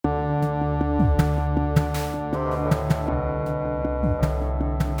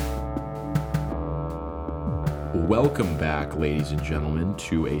Welcome back, ladies and gentlemen,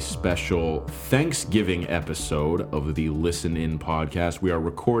 to a special Thanksgiving episode of the Listen In podcast. We are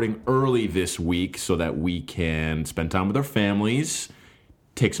recording early this week so that we can spend time with our families,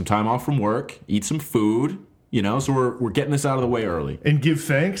 take some time off from work, eat some food, so we're getting this out of the way early. And give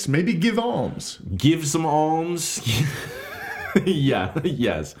thanks, maybe give alms. Give some alms.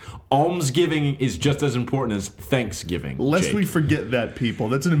 Yes. Almsgiving is just as important as Thanksgiving. Lest we forget that, people.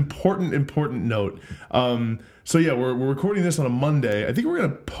 That's an important note. We're recording this on a Monday. I think we're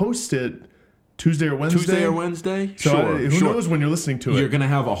going to post it Tuesday or Wednesday. Sure. Who knows when you're listening to it? You're going to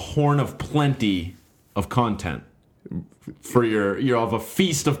have a horn of plenty of content for you'll have a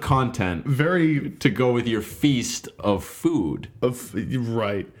feast of content to go with your feast of food.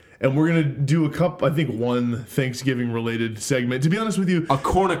 Right. And we're going to do one Thanksgiving-related segment. To be honest with you... A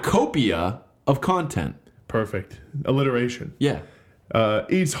cornucopia of content. Perfect. Alliteration. Yeah.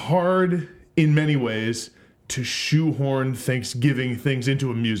 It's hard, in many ways, to shoehorn Thanksgiving things into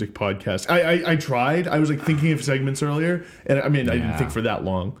a music podcast. I tried. I was thinking of segments earlier, and I didn't think for that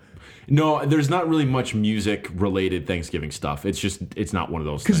long. No, there's not really much music-related Thanksgiving stuff. It's not one of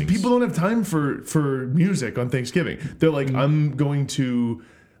those things. Because people don't have time for music on Thanksgiving. They're like, I'm going to...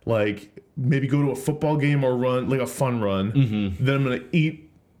 maybe go to a football game or run, a fun run. Mm-hmm. Then I'm going to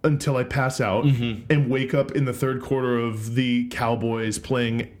eat until I pass out and wake up in the third quarter of the Cowboys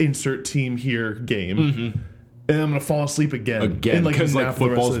playing insert team here game. Mm-hmm. And I'm going to fall asleep again. Because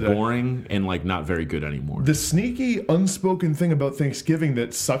football's boring and not very good anymore. The sneaky, unspoken thing about Thanksgiving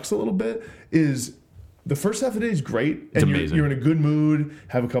that sucks a little bit is the first half of the day is great. And you're in a good mood,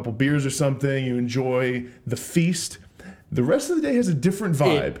 have a couple beers or something, you enjoy the feast. The rest of the day has a different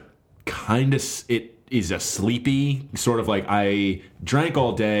vibe. It is a sleepy, sort of I drank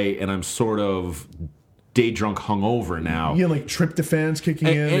all day and I'm sort of day drunk hungover now. Yeah, tryptophan's kicking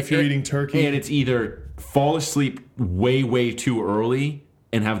in if you're eating turkey. And it's either fall asleep way, way too early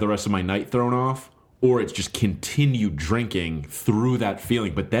and have the rest of my night thrown off, or it's just continue drinking through that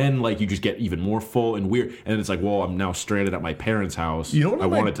feeling. But then, you just get even more full and weird. And it's I'm now stranded at my parents' house. I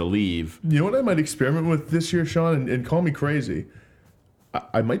wanted to leave. You know what I might experiment with this year, Sean? And call me crazy.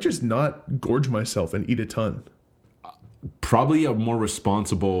 I might just not gorge myself and eat a ton. Probably a more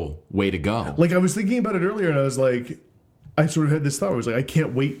responsible way to go. I was thinking about it earlier, and I was I sort of had this thought. I was I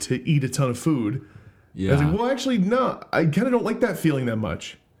can't wait to eat a ton of food. Yeah. I was well, actually, no. I kind of don't like that feeling that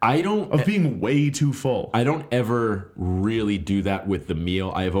much. Of being way too full. I don't ever really do that with the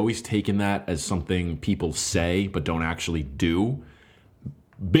meal. I have always taken that as something people say but don't actually do.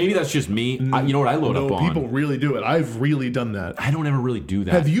 Maybe that's just me. You know what I load up on? People really do it. I've really done that. I don't ever really do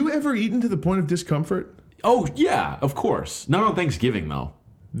that. Have you ever eaten to the point of discomfort? Oh, yeah, of course. Not on Thanksgiving, though.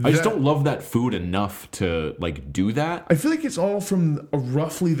 I just don't love that food enough to, do that. I feel like it's all from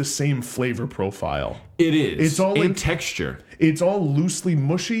roughly the same flavor profile. It is. It's all in texture. It's all loosely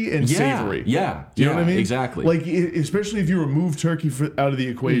mushy and savory. Yeah. Do you know what I mean? Exactly. Especially if you remove turkey out of the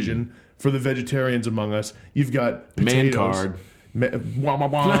equation, for the vegetarians among us, you've got potatoes. Man card.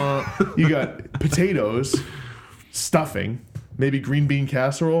 You got potatoes, stuffing, maybe green bean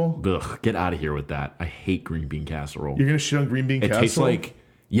casserole. Ugh, get out of here with that. I hate green bean casserole. You're going to shit on green bean casserole? It tastes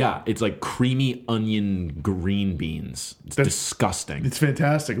it's like creamy onion green beans. It's disgusting. It's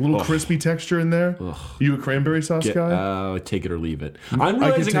fantastic. A little crispy texture in there. Ugh. You a cranberry sauce guy? Take it or leave it. I'm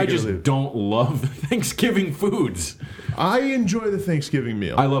realizing I just don't love Thanksgiving foods. I enjoy the Thanksgiving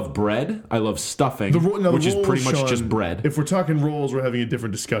meal. I love bread. I love stuffing, which is pretty much just bread. If we're talking rolls, we're having a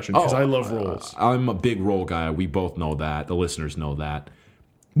different discussion because I love rolls. I'm a big roll guy. We both know that. The listeners know that.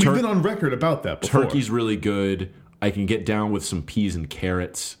 We've been on record about that before. Turkey's really good. I can get down with some peas and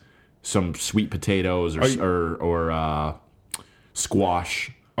carrots, some sweet potatoes or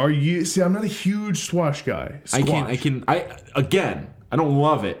squash. See, I'm not a huge squash guy. I don't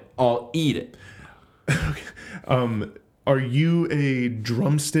love it. I'll eat it. Are you a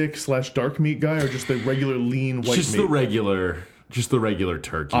drumstick / dark meat guy or just the regular lean white meat? Just the regular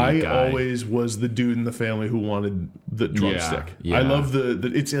turkey guy. I always was the dude in the family who wanted the drumstick. Yeah. I love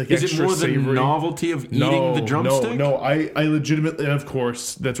it's extra savory. Is it more the novelty of eating the drumstick? No. I legitimately, and of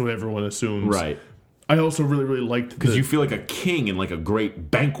course, that's what everyone assumes. Right. I also really, really liked because you feel like a king in a great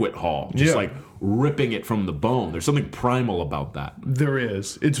banquet hall, just ripping it from the bone. There's something primal about that. There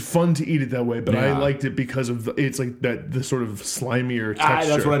is. It's fun to eat it that way, but I liked it because of it's the sort of slimier texture.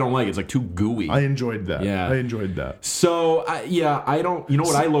 That's what I don't like. It's too gooey. I enjoyed that. Yeah, I enjoyed that. So I don't. You know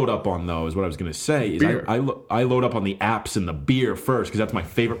what I load up on though is what I was going to say. Is I load up on the apps and the beer first because that's my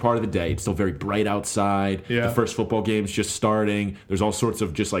favorite part of the day. It's still very bright outside. Yeah. The first football game's just starting. There's all sorts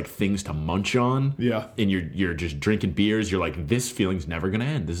of just things to munch on. Yeah. And you're just drinking beers. You're like, this feeling's never going to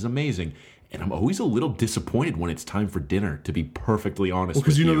end. This is amazing. And I'm always a little disappointed when it's time for dinner, to be perfectly honest with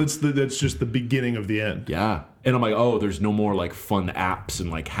because you. That's just the beginning of the end. Yeah. And I'm like, oh, there's no more like fun apps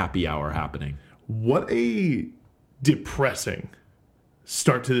and like happy hour happening. What a depressing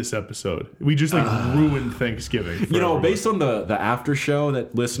start to this episode. We just ruined Thanksgiving. For everyone. Based on the after show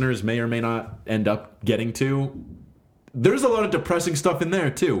that listeners may or may not end up getting to, there's a lot of depressing stuff in there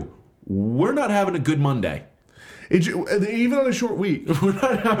too. We're not having a good Monday. Even on a short week. We're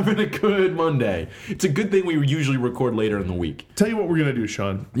not having a good Monday. It's a good thing we usually record later in the week. Tell you what we're going to do,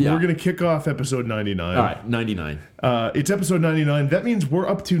 Sean. Yeah. We're going to kick off episode 99. All right, 99. It's episode 99. That means we're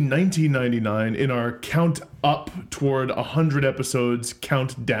up to 1999 in our count up toward 100 episodes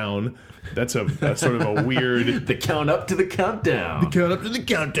count down. That's sort of a weird... The count up to the countdown. The count up to the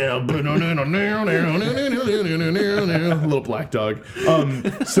countdown. Little black dog.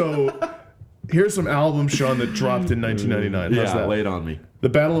 So... Here's some albums, Sean, that dropped in 1999. How's that? Lay it on me. The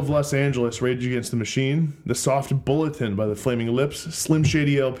Battle of Los Angeles, Rage Against the Machine. The Soft Bulletin by the Flaming Lips. Slim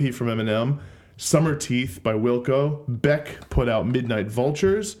Shady LP from Eminem. Summer Teeth by Wilco. Beck put out Midnight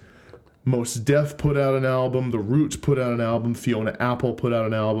Vultures. Mos Def put out an album. The Roots put out an album. Fiona Apple put out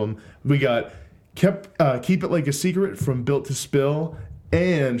an album. We got Keep It Like a Secret from Built to Spill.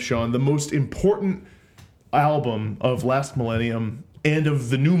 And, Sean, the most important album of last millennium and of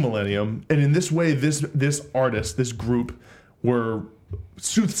the new millennium. And in this way, this artist, this group, were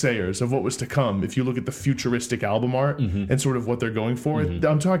soothsayers of what was to come. If you look at the futuristic album art and sort of what they're going for.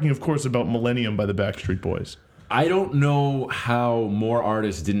 I'm talking, of course, about Millennium by the Backstreet Boys. I don't know how more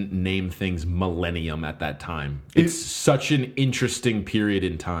artists didn't name things Millennium at that time. It's such an interesting period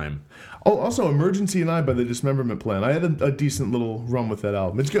in time. Oh, also, Emergency and I by the Dismemberment Plan. I had a decent little run with that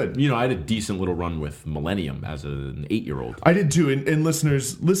album. It's good. I had a decent little run with Millennium as an 8-year-old. I did too. And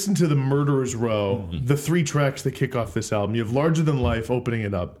listeners, listen to the Murderer's Row, the 3 tracks that kick off this album. You have Larger Than Life opening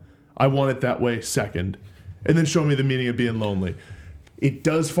it up. I Want It That Way second. And then Show Me the Meaning of Being Lonely. It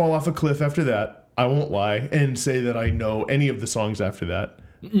does fall off a cliff after that. I won't lie and say that I know any of the songs after that.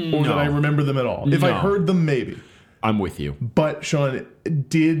 Or that I remember them at all. If I heard them, maybe. I'm with you. But, Sean,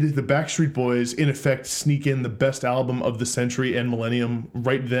 did the Backstreet Boys, in effect, sneak in the best album of the century and millennium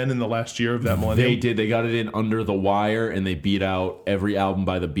right then in the last year of that millennium? They did. They got it in under the wire, and they beat out every album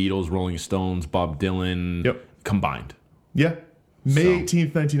by the Beatles, Rolling Stones, Bob Dylan, combined. Yeah. May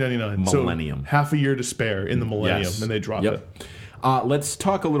 18th, 1999. Millennium. So half a year to spare in the millennium, and they dropped it. Let's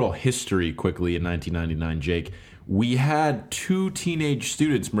talk a little history quickly in 1999, Jake. We had 2 teenage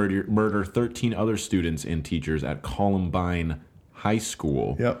students murder 13 other students and teachers at Columbine High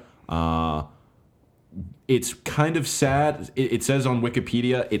School. Yep. It's kind of sad. It says on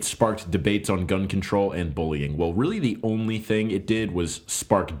Wikipedia it sparked debates on gun control and bullying. Well, really the only thing it did was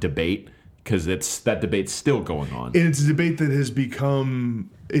spark debate, because that debate's still going on. And it's a debate that has become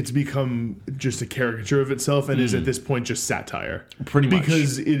just a caricature of itself and is at this point just satire. Pretty much.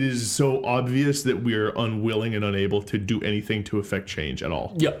 Because it is so obvious that we're unwilling and unable to do anything to affect change at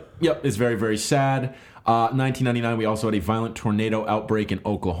all. Yep. It's very, very sad. 1999, we also had a violent tornado outbreak in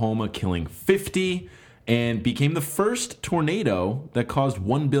Oklahoma, killing 50, and became the first tornado that caused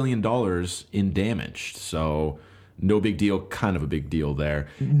 $1 billion in damage. So... no big deal, kind of a big deal there.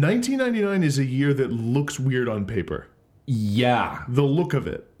 1999 is a year that looks weird on paper. Yeah. The look of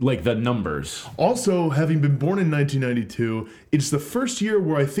it. Like the numbers. Also, having been born in 1992, it's the first year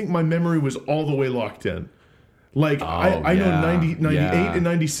where I think my memory was all the way locked in. Like, I know 98 and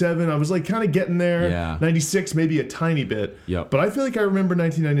 97, I was like kind of getting there. Yeah. 96, maybe a tiny bit. Yep. But I feel like I remember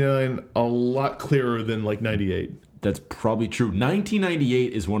 1999 a lot clearer than like 98. That's probably true.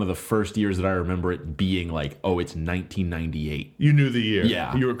 1998 is one of the first years that I remember it being like, oh, it's 1998. You knew the year.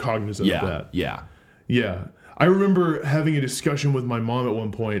 Yeah. You were cognizant of that. Yeah. I remember having a discussion with my mom at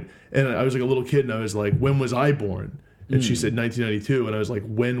one point, and I was like a little kid, and I was like, when was I born? And she said 1992, and I was like,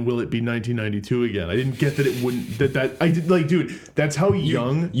 when will it be 1992 again? I didn't get that it wouldn't, I did, like, dude, that's how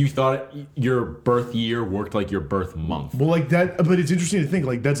young. You thought your birth year worked like your birth month. Well, like that, but it's interesting to think,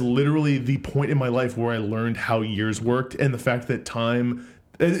 like, that's literally the point in my life where I learned how years worked, and the fact that time,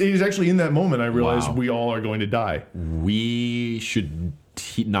 it is actually in that moment I realized we all are going to die. We should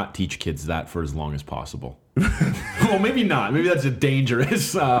not teach kids that for as long as possible. Well, maybe not. Maybe that's a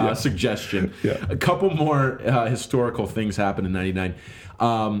dangerous suggestion. Yeah. A couple more historical things happened in 99.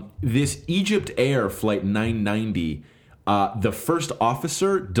 This Egypt Air Flight 990, the first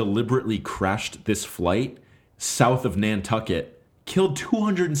officer deliberately crashed this flight south of Nantucket, killed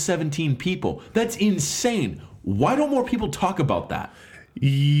 217 people. That's insane. Why don't more people talk about that?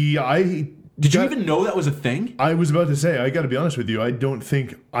 Yeah, Did you even know that was a thing? I was about to say, I got to be honest with you, I don't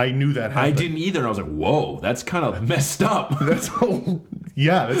think I knew that happened. I didn't either. And I was like, whoa, that's kind of messed up. That's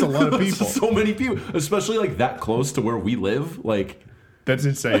Yeah, that's a lot of That's people. so many people, especially like that close to where we live. Like, That's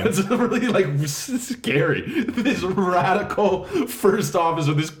insane. it's really like scary. This radical first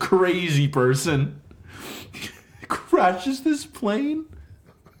officer, this crazy person, crashes this plane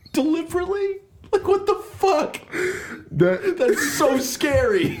deliberately. Like, what the fuck? That's so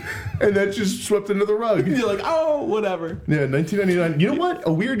scary. And that just swept under the rug. You're like, oh, whatever. Yeah, 1999. You know what?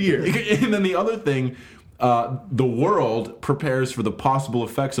 A weird year. And then the other thing, the world prepares for the possible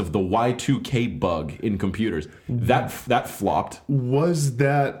effects of the Y2K bug in computers. That flopped. Was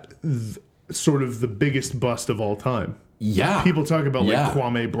that sort of the biggest bust of all time? Yeah. People talk about like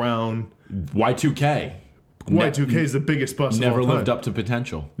Kwame Brown. Y2K. Y2K is the biggest bust of all time. Never lived up to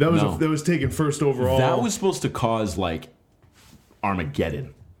potential. That was taken first overall. That was supposed to cause like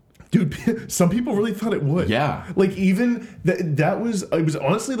Armageddon. Dude, some people really thought it would. Yeah. Like, even it was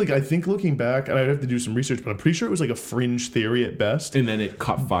honestly, like, I think looking back, and I'd have to do some research, but I'm pretty sure it was like a fringe theory at best. And then it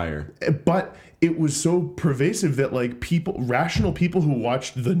caught fire. But it was so pervasive that like rational people who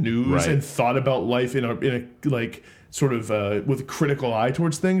watched the news and thought about life in a like sort of with a critical eye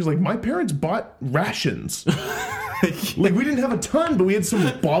towards things, like my parents bought rations. Like, we didn't have a ton, but we had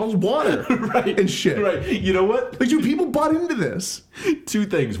some bottled water and shit. Right. You know what? Like, dude, people bought into this. Two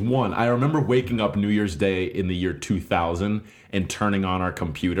things. One, I remember waking up New Year's Day in the year 2000 and turning on our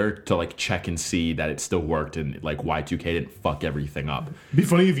computer to like check and see that it still worked and like Y2K didn't fuck everything up. It'd be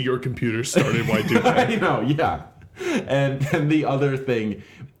funny if your computer started Y2K. I know, yeah. And the other thing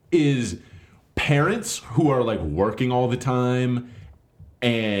is parents who are like working all the time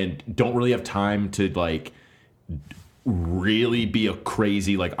and don't really have time to like really be a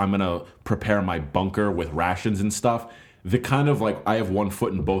crazy, like, I'm gonna prepare my bunker with rations and stuff. The kind of like, I have one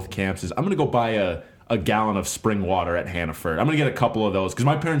foot in both camps is I'm gonna go buy a gallon of spring water at Hannaford. I'm gonna get a couple of those because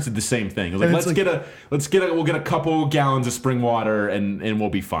my parents did the same thing. It was like, we'll get a couple gallons of spring water and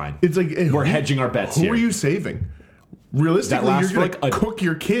we'll be fine. It's like we're hedging our bets here. Who are you saving? Realistically, you're gonna like cook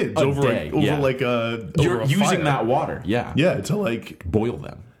your kids over like you're using fire. that water, yeah, to like boil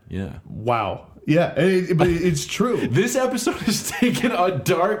them, yeah. Wow. Yeah, but it's true. This episode has taken a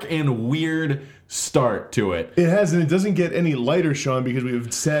dark and weird start to it. It has, and it doesn't get any lighter, Sean, because we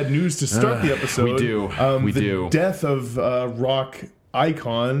have sad news to start the episode. We do. The death of rock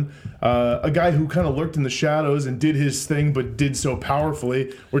icon, a guy who kind of lurked in the shadows and did his thing, but did so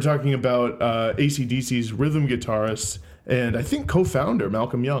powerfully. We're talking about AC/DC's rhythm guitarist and I think co-founder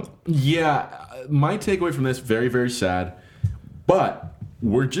Malcolm Young. Yeah, my takeaway from this, very, very sad, but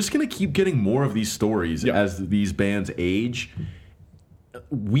we're just going to keep getting more of these stories as these bands age.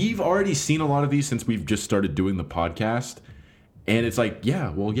 We've already seen a lot of these since we've just started doing the podcast. And it's like,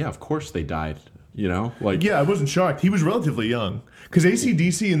 of course they died, you know? Like, yeah, I wasn't shocked. He was relatively young. Because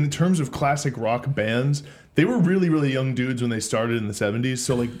AC/DC, in terms of classic rock bands, they were really, really young dudes when they started in the 70s.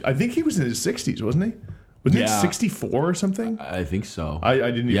 So, like, I think he was in his 60s, wasn't he? Wasn't he 64 or something? I think so. I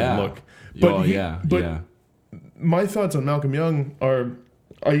didn't even look. But my thoughts on Malcolm Young are,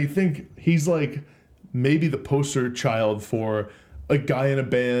 I think he's like maybe the poster child for a guy in a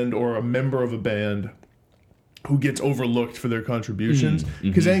band or a member of a band who gets overlooked for their contributions.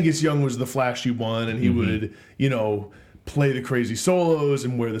 Because Angus Young was the flashy one, and he would, play the crazy solos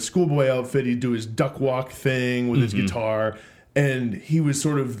and wear the schoolboy outfit. He'd do his duck walk thing with his guitar, and he was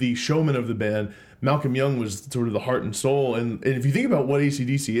sort of the showman of the band. Malcolm Young was sort of the heart and soul. And if you think about what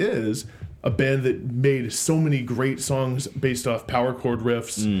AC/DC is, a band that made so many great songs based off power chord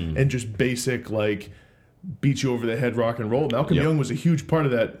riffs and just basic, like, beat you over the head rock and roll. Malcolm Young was a huge part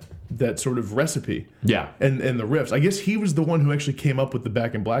of that sort of recipe. Yeah. And the riffs. I guess he was the one who actually came up with the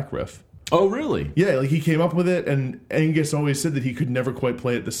Back in Black riff. Oh, really? Yeah, like he came up with it, and Angus always said that he could never quite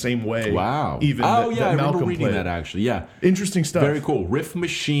play it the same way. Wow. Even I Malcolm remember reading played. that, actually. Yeah. Interesting stuff. Very cool. Riff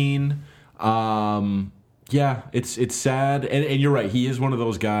machine. Yeah, it's sad. And you're right. He is one of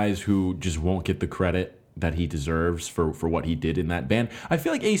those guys who just won't get the credit that he deserves for what he did in that band. I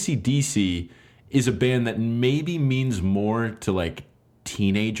feel like AC/DC is a band that maybe means more to, like,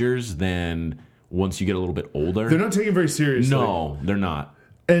 teenagers than once you get a little bit older. They're not taken very seriously. No, they're not.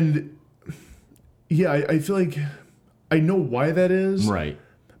 And yeah, I feel like I know why that is. Right.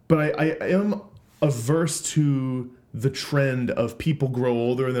 But I am averse to the trend of people grow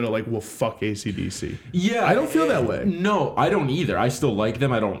older and then are like, well, fuck AC/DC. Yeah. I don't feel that way. No, I don't either. I still like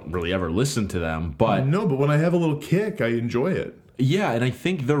them. I don't really ever listen to them. But no, but when I have a little kick, I enjoy it. Yeah, and I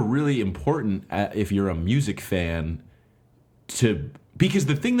think they're really important if you're a music fan because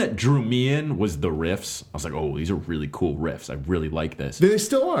the thing that drew me in was the riffs. I was like, oh, these are really cool riffs. I really like this. They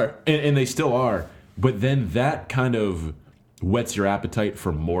still are. And they still are. But then that kind of whets your appetite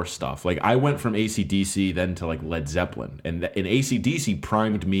for more stuff. Like, I went from AC/DC then to, like, Led Zeppelin. And AC/DC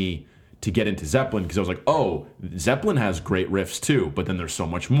primed me to get into Zeppelin because I was like, oh, Zeppelin has great riffs too, but then there's so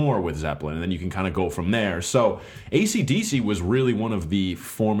much more with Zeppelin, and then you can kind of go from there. So AC/DC was really one of the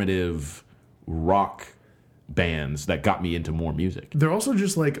formative rock bands that got me into more music. They're also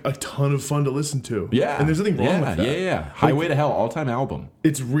just like a ton of fun to listen to. Yeah. And there's nothing wrong with that. Yeah. Highway to Hell, all-time album.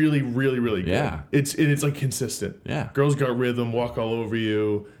 It's really, really, really good. Yeah. It's like consistent. Yeah. Girls Got Rhythm, Walk All Over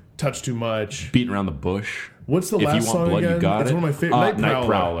You, Touch Too Much. Beating Around the Bush. What's the If last You Want song Blood, again? You Got It's It. one of my favorite. Night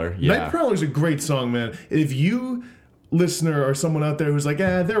Prowler. Yeah. Night Prowler's a great song, man. If you, listener, or someone out there who's like,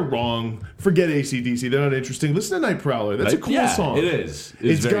 they're wrong, forget AC/DC, they're not interesting, listen to Night Prowler. That's a cool song. It is.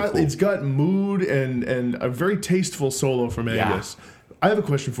 It's very cool. It's got mood and a very tasteful solo from Angus. Yeah. I have a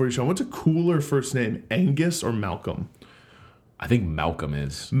question for you, Sean. What's a cooler first name, Angus or Malcolm? I think Malcolm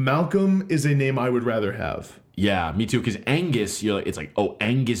is. Malcolm is a name I would rather have. Yeah, me too. Because Angus, it's like, oh,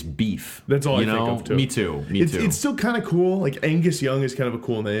 Angus beef. That's all I think of too. Me too. It's still kind of cool. Like Angus Young is kind of a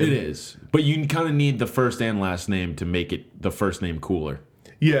cool name. It is, but you kind of need the first and last name to make it the first name cooler.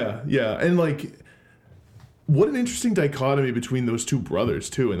 Yeah, and like, what an interesting dichotomy between those two brothers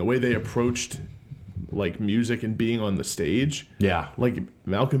too, and the way they approached like music and being on the stage. Yeah, like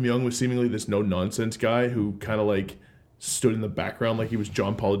Malcolm Young was seemingly this no nonsense guy who kind of like stood in the background like he was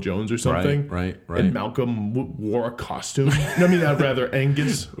John Paul Jones or something. Right. And Malcolm wore a costume. I mean, rather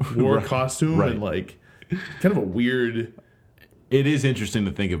Angus wore a costume and like kind of a weird. It is interesting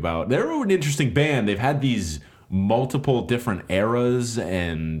to think about. They're an interesting band. They've had these multiple different eras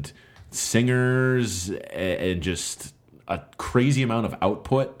and singers and just a crazy amount of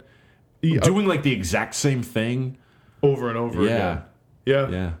output. Doing like the exact same thing over and over again.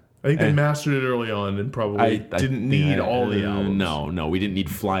 Yeah. I think they mastered it early on and probably didn't need all the albums. No, we didn't need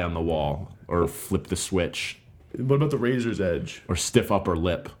Fly on the Wall or Flip the Switch. What about the Razor's Edge? Or Stiff Upper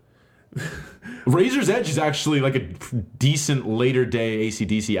Lip. Razor's Edge is actually like a decent later day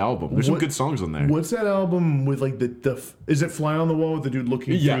AC/DC album. There's some good songs on there. What's that album with like the is it Fly on the Wall with the dude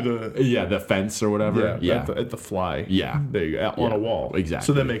looking through the fence or whatever? Yeah. At the fly. Yeah. There you go. On a wall. Exactly.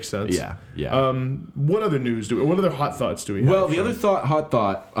 So that makes sense. Yeah. What other news what other hot thoughts do we have? Well, the other hot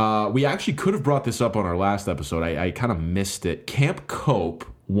thought, we actually could have brought this up on our last episode. I kind of missed it. Camp Cope,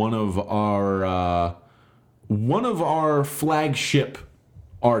 one of our flagship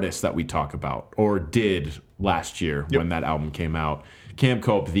artists that we talk about or did last year when that album came out. Camp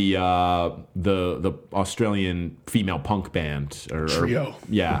Cope, the Australian female punk band trio.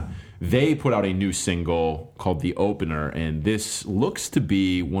 They put out a new single called The Opener, and this looks to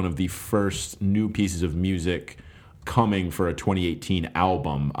be one of the first new pieces of music coming for a 2018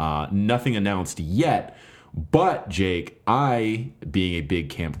 album. Nothing announced yet, but Jake, I, being a big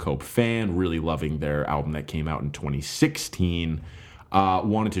Camp Cope fan, really loving their album that came out in 2016,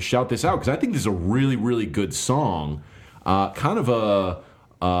 wanted to shout this out because I think this is a really, really good song. Kind of a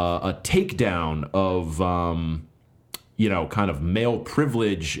takedown of, kind of male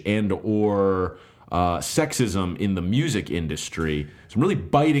privilege and or sexism in the music industry. Some really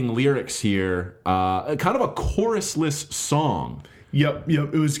biting lyrics here. Kind of a chorusless song. Yep.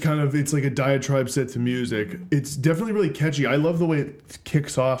 It's like a diatribe set to music. It's definitely really catchy. I love the way it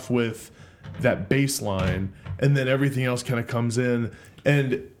kicks off with that bass line, and then everything else kind of comes in.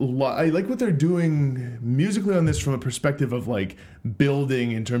 And I like what they're doing musically on this from a perspective of like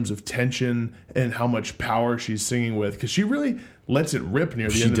building in terms of tension and how much power she's singing with, because she really lets it rip near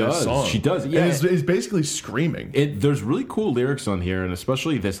the end of the song. She does. Yeah, and it's basically screaming. There's really cool lyrics on here, and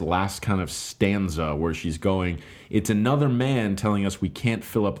especially this last kind of stanza where she's going, "It's another man telling us we can't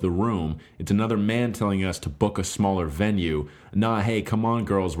fill up the room. It's another man telling us to book a smaller venue. Nah, hey, come on,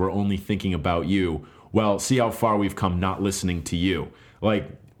 girls, we're only thinking about you. Well, see how far we've come not listening to you."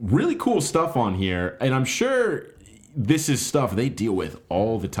 Like, really cool stuff on here, and I'm sure this is stuff they deal with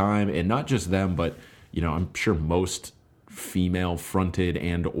all the time, and not just them, but, I'm sure most female-fronted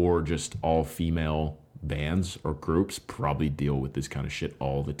and or just all-female bands or groups probably deal with this kind of shit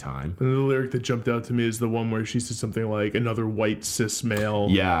all the time. And the lyric that jumped out to me is the one where she says something like, "Another white cis male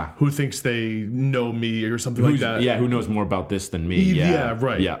who thinks they know me," or something like that. Yeah, who knows more about this than me. Yeah,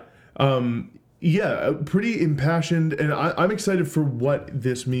 right. Yeah. Pretty impassioned, and I'm excited for what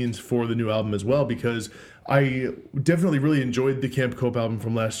this means for the new album as well, because I definitely really enjoyed the Camp Cope album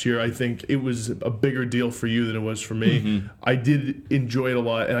from last year. I think it was a bigger deal for you than it was for me. Mm-hmm. I did enjoy it a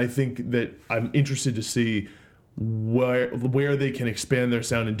lot, and I think that I'm interested to see where they can expand their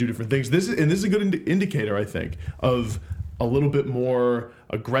sound and do different things. This is a good indicator, I think, of a little bit more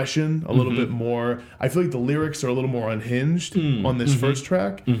aggression, a little bit more. I feel like the lyrics are a little more unhinged on this first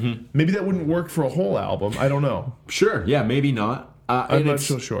track. Maybe that wouldn't work for a whole album. I don't know. Sure. Yeah, maybe not. I'm not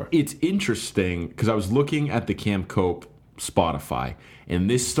so sure. It's interesting because I was looking at the Camp Cope Spotify, and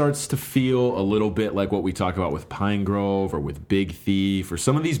this starts to feel a little bit like what we talk about with Pine Grove or with Big Thief or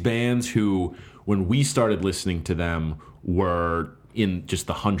some of these bands who, when we started listening to them, were in just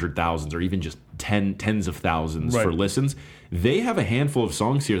the 100,000s or even just tens of thousands for listens. They have a handful of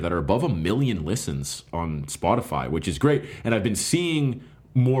songs here that are above 1 million listens on Spotify, which is great. And I've been seeing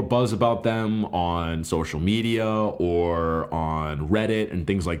more buzz about them on social media or on Reddit and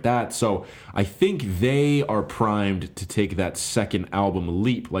things like that. So I think they are primed to take that second album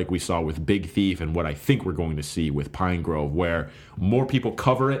leap like we saw with Big Thief and what I think we're going to see with Pine Grove, where more people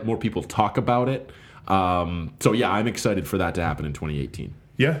cover it, more people talk about it. So yeah, I'm excited for that to happen in 2018.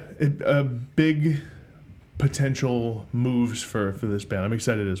 Yeah, big potential moves for this band. I'm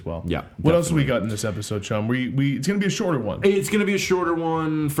excited as well. Yeah. What else have we got in this episode, Sean? It's going to be a shorter one. It's going to be a shorter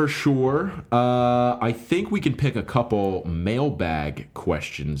one for sure. I think we can pick a couple mailbag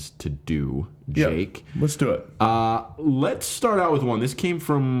questions to do, Jake. Yeah, let's do it. Let's start out with one. This came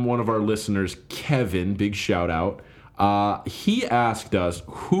from one of our listeners, Kevin. Big shout out. He asked us,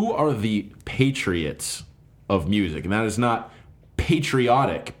 who are the Patriots of music? And that is not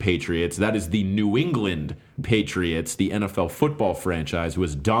patriotic Patriots. That is the New England Patriots, the NFL football franchise who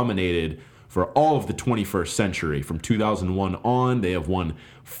has dominated for all of the 21st century. From 2001 on, they have won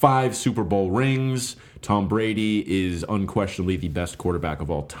 5 Super Bowl rings. Tom Brady is unquestionably the best quarterback of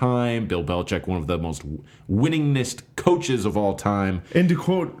all time. Bill Belichick, one of the most winningest coaches of all time. And to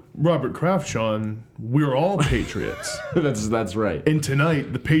quote Robert Kraft, Sean, we're all Patriots. That's right. And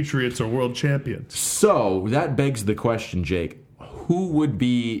tonight, the Patriots are world champions. So that begs the question, Jake. Who would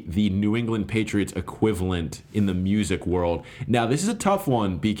be the New England Patriots equivalent in the music world? Now, this is a tough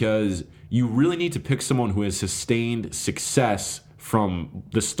one because you really need to pick someone who has sustained success from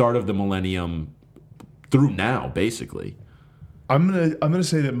the start of the millennium through now, basically. I'm gonna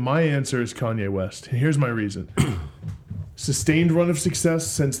say that my answer is Kanye West. And here's my reason. Sustained run of success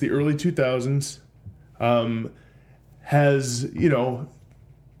since the early 2000s. Has,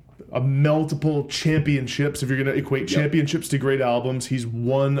 multiple championships. If you're going to equate championships to great albums, he's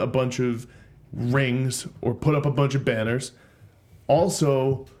won a bunch of rings or put up a bunch of banners.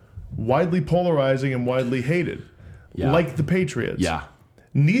 Also, widely polarizing and widely hated, like the Patriots. Yeah.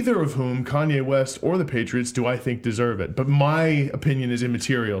 Neither of whom, Kanye West or the Patriots, do I think deserve it. But my opinion is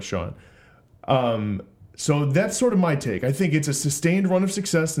immaterial, Sean. So that's sort of my take. I think it's a sustained run of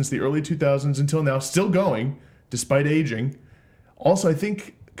success since the early 2000s until now, still going, despite aging. Also, I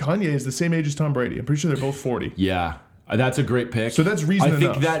think Kanye is the same age as Tom Brady. I'm pretty sure they're both 40. Yeah, that's a great pick. So that's reason enough.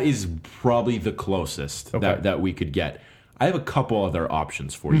 I think that is probably the closest that we could get. I have a couple other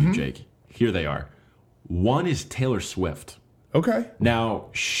options for you, Jake. Here they are. One is Taylor Swift. Okay. Now,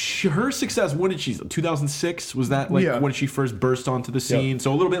 her success, when did she... 2006? Was that when she first burst onto the scene? Yep.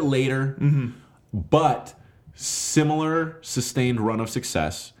 So a little bit later. But similar sustained run of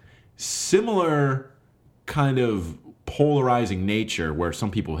success. Similar kind of polarizing nature where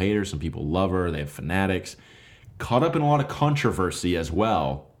some people hate her, some people love her, they have fanatics. Caught up in a lot of controversy as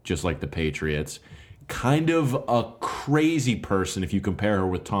well, just like the Patriots. Kind of a crazy person if you compare her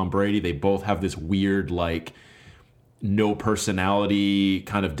with Tom Brady. They both have this weird, no personality,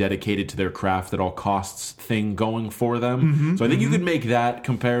 kind of dedicated to their craft at all costs thing going for them. So I think you could make that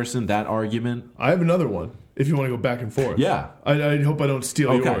comparison, that argument. I have another one, if you want to go back and forth. Yeah. I hope I don't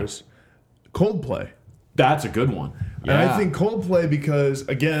steal yours. Coldplay. That's a good one. Yeah. And I think Coldplay because,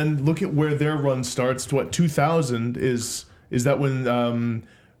 again, look at where their run starts. To what, 2000 is that when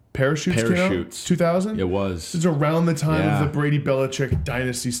Parachutes came out? 2000? It was. It's around the time of the Brady Belichick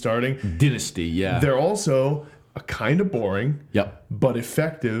dynasty starting. Dynasty, yeah. They're also a kind of boring, but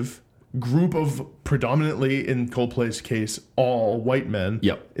effective group of predominantly, in Coldplay's case, all white men,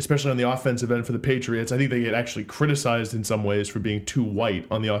 especially on the offensive end for the Patriots. I think they get actually criticized in some ways for being too white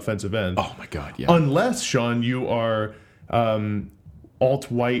on the offensive end. Oh, my God, yeah. Unless, Sean, you are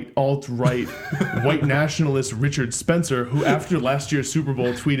alt-right, white nationalist Richard Spencer, who after last year's Super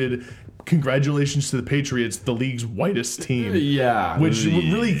Bowl tweeted, "Congratulations to the Patriots, the league's whitest team." Yeah. Which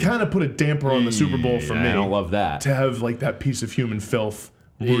really kind of put a damper on the Super Bowl for me. I don't love that. To have that piece of human filth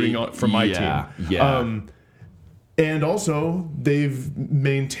rooting on for my team. Yeah. And also, they've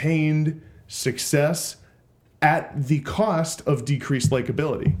maintained success at the cost of decreased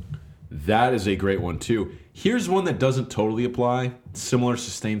likability. That is a great one, too. Here's one that doesn't totally apply. Similar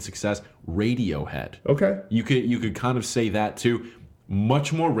sustained success. Radiohead. Okay. You could kind of say that, too.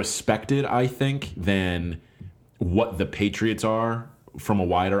 Much more respected, I think, than what the Patriots are from a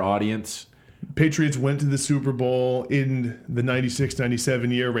wider audience. Patriots went to the Super Bowl in the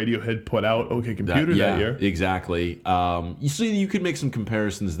 96-97 year. Radiohead put out OK Computer that year. Exactly. You see, you could make some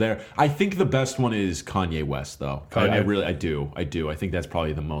comparisons there. I think the best one is Kanye West, though. I do. I think that's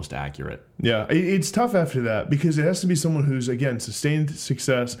probably the most accurate. Yeah, it's tough after that because it has to be someone who's, again, sustained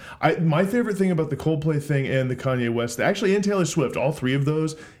success. My favorite thing about the Coldplay thing and the Kanye West, actually, and Taylor Swift, all three of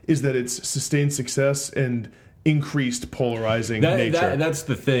those, is that it's sustained success and increased polarizing nature. That's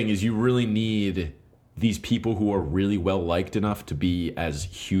the thing, is you really need these people who are really well liked enough to be as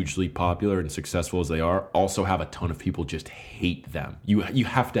hugely popular and successful as they are, also have a ton of people just hate them. You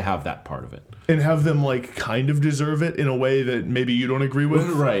have to have that part of it. And have them like kind of deserve it in a way that maybe you don't agree with.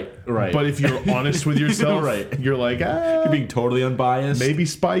 Right. But if you're honest with yourself, you're like, you're being totally unbiased. Maybe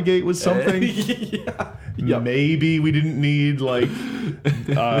Spygate was something. Yep. Maybe we didn't need like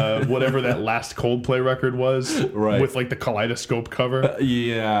whatever that last Coldplay record was with like the kaleidoscope cover.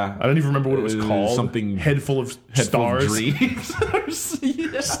 Yeah. I don't even remember what it was called. Something Head full of stars. Full of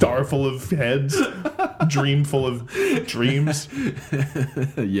dreams. Star full of heads. Dream full of dreams.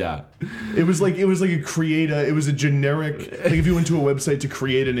 Yeah. It was like it was a generic, like if you went to a website to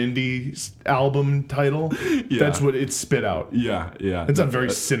create an indie album title, that's what it spit out. Yeah. It's a very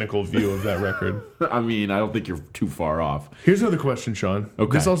cynical view of that record. I mean, I don't think you're too far off. Here's another question, Sean.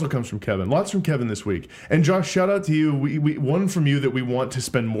 Okay. This also comes from Kevin. Lots from Kevin this week. And Josh, shout out to you. We one from you that we want to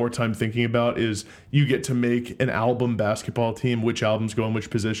spend more time thinking about is you get to make an album basketball team, which albums go in which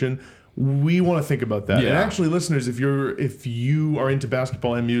position. We want to think about that. Yeah. And actually, listeners, if you are into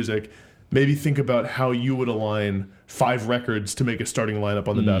basketball and music, maybe think about how you would align 5 records to make a starting lineup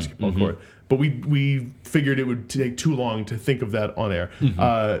on the basketball court. But we figured it would take too long to think of that on air.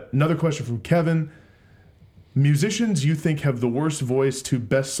 Another question from Kevin. Musicians you think have the worst voice to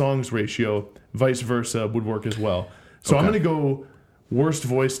best songs ratio, vice versa, would work as well. So I'm going to go worst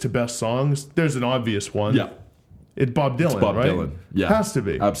voice to best songs. There's an obvious one. Yeah. It's Bob Dylan, Bob right? Dylan. Yeah. Has to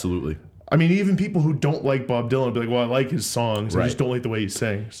be. Absolutely. I mean, even people who don't like Bob Dylan will be like, well, I like his songs. I just don't like the way he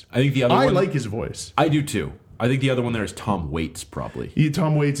sings. I think the other one... I like his voice. I do too. I think the other one there is Tom Waits, probably. Yeah,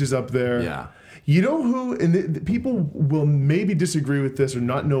 Tom Waits is up there. Yeah. You know who, and the people will maybe disagree with this or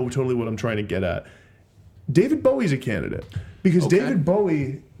not know totally what I'm trying to get at. David Bowie's a candidate. Because David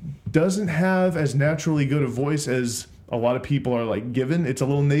Bowie doesn't have as naturally good a voice as a lot of people are like given. It's a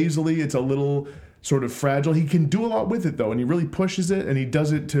little nasally. It's a little sort of fragile. He can do a lot with it though, and he really pushes it, and he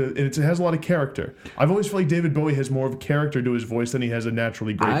does it and it has a lot of character. I've always felt like David Bowie has more of a character to his voice than he has a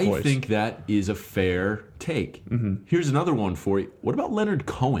naturally great voice. I think that is a fair take. Here's another one for you. What about Leonard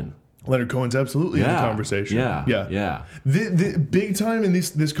Cohen? Leonard Cohen's absolutely in the conversation. Yeah. The big time in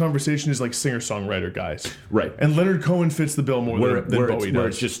this conversation is like singer-songwriter guys. Right. And Leonard Cohen fits the bill more than Bowie does. Where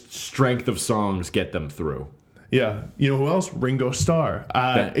it's just strength of songs get them through. Yeah. You know who else? Ringo Starr.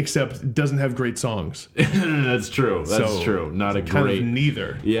 Except doesn't have great songs. That's true. That's true. Not a kind great... of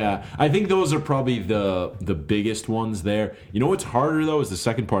neither. Yeah. I think those are probably the biggest ones there. You know what's harder, though, is the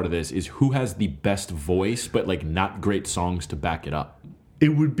second part of this, is who has the best voice, but like not great songs to back it up. It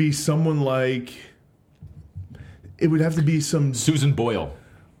would be someone like... It would have to be some... Susan Boyle.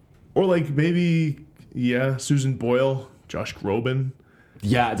 Or like maybe, Susan Boyle, Josh Groban.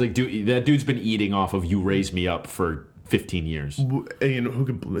 Yeah, it's like that dude's been eating off of You Raise Me Up for 15 years. And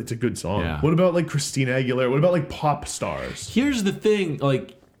it's a good song. Yeah. What about like Christina Aguilera? What about like pop stars? Here's the thing,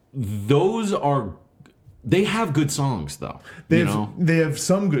 like they have good songs though. They have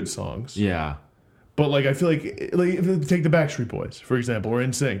some good songs. Yeah. But like I feel like if you take the Backstreet Boys, for example, or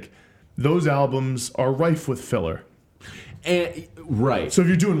NSYNC, those albums are rife with filler. Right. So if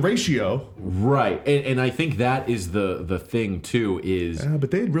you're doing ratio, right, and I think that is the thing too is.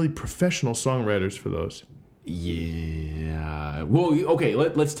 But they had really professional songwriters for those. Yeah. Well, okay.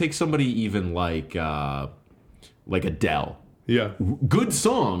 Let's take somebody even like Adele. Yeah. Good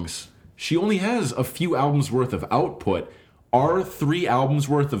songs. She only has a few albums worth of output. Are 3 albums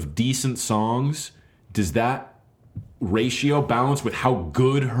worth of decent songs? Does that ratio balance with how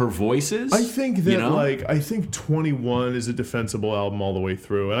good her voice is? I think that I think 21 is a defensible album all the way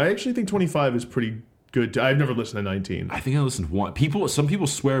through, and I actually think 25 is pretty good. I've never listened to 19. I think I listened to one. Some people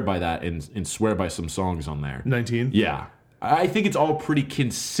swear by that and swear by some songs on there. 19? Yeah. I think it's all pretty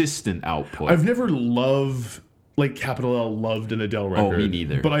consistent output. I've never loved capital L loved an Adele record. Oh, me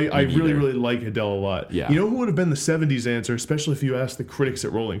neither. But I really, really like Adele a lot. Yeah. You know who would have been the 70s answer, especially if you asked the critics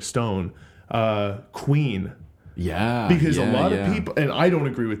at Rolling Stone? Queen. Yeah. Because a lot of people, and I don't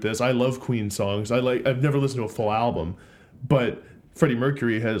agree with this, I love Queen songs. I've never listened to a full album, but Freddie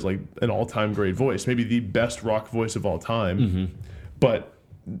Mercury has like an all-time great voice, maybe the best rock voice of all time. But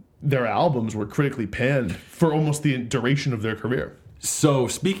their albums were critically panned for almost the duration of their career. So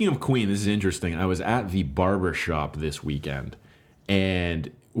speaking of Queen, this is interesting. I was at the barber shop this weekend,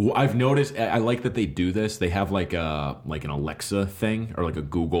 and I've noticed, I like that they do this. They have like an Alexa thing or like a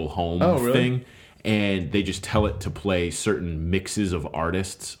Google Home thing, and they just tell it to play certain mixes of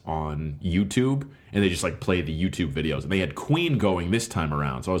artists on YouTube, and they just like play the YouTube videos. And they had Queen going this time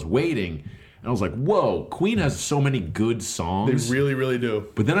around, so I was waiting, and I was like, whoa, Queen has so many good songs. They really, really do.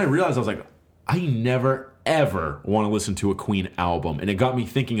 But then I realized, I was like, I never ever want to listen to a Queen album, and it got me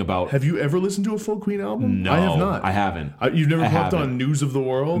thinking about. Have you ever listened to a full Queen album? No, I have not. I haven't. You've never popped on News of the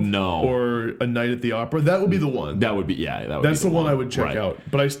World? No. Or A Night at the Opera? That would be the one. That would be That's the one I would check out.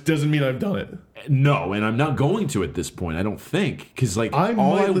 But doesn't mean I've done it. No, and I'm not going to at this point. I don't think, because like I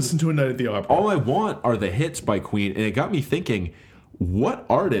might listen to A Night at the Opera. All I want are the hits by Queen, and it got me thinking: what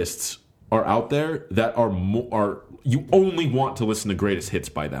artists are out there that are you only want to listen to greatest hits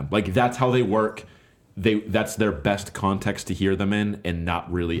by them? Like that's how they work. That's their best context to hear them in, and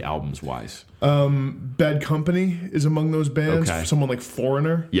not really albums wise. Bad Company is among those bands. Okay. Someone like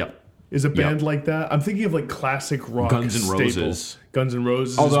Foreigner. Yep. Is a band like that. I'm thinking of like classic rock Guns N' staples. Roses. Guns N'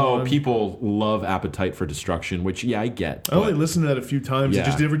 Roses. Although people love Appetite for Destruction, which I get. I only listened to that a few times. It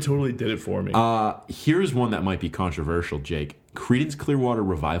just never totally did it for me. Here's one that might be controversial, Jake. Creedence Clearwater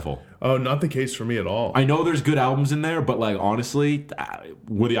Revival. Oh, not the case for me at all. I know there's good albums in there, but like honestly,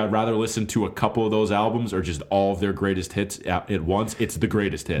 would I rather listen to a couple of those albums or just all of their greatest hits at once? It's the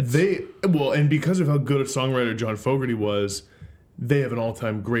greatest hits. And because of how good a songwriter John Fogerty was, they have an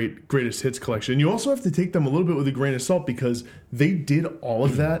all-time greatest hits collection. You also have to take them a little bit with a grain of salt because they did all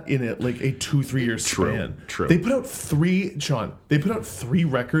of that in a 2-3 year span. True. They put out three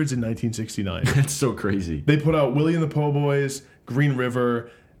records in 1969. That's so crazy. They put out Willie and the Po' Boys, Green River,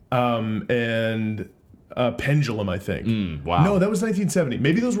 and Pendulum, I think. Wow. No, that was 1970.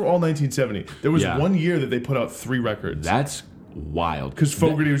 Maybe those were all 1970. There was 1 year that they put out 3 records. That's wild. Because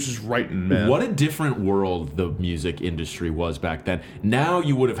Fogerty was just writing, man. What a different world the music industry was back then. Now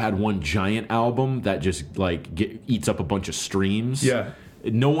you would have had one giant album that just eats up a bunch of streams. Yeah.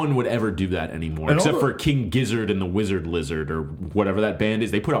 No one would ever do that anymore, except for King Gizzard and the Wizard Lizard or whatever that band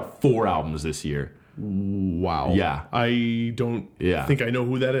is. They put out 4 albums this year. Wow. Yeah. I don't think I know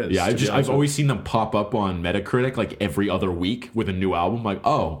who that is. Yeah, I've always seen them pop up on Metacritic like every other week with a new album. Like,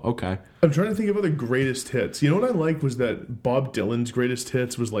 oh, okay. I'm trying to think of other greatest hits. You know what I like was that Bob Dylan's greatest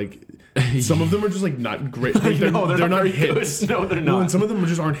hits was like some of them are just like not great. Like, they're not hits. Good. No, they're not. And some of them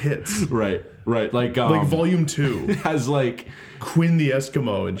just aren't hits. Right. Like Volume 2 has like Quinn the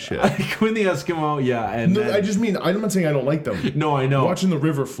Eskimo and shit. Quinn the Eskimo, yeah. And no, I'm not saying I don't like them. No, I know. Watching the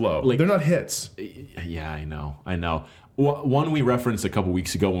River Flow, they're not hits. Yeah, I know. One we referenced a couple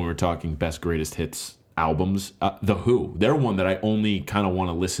weeks ago when we were talking best greatest hits albums, The Who. They're one that I only kind of want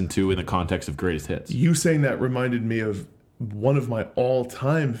to listen to in the context of greatest hits. You saying that reminded me of one of my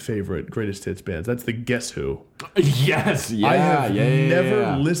all-time favorite greatest hits bands. That's the Guess Who. Yes, yeah. I have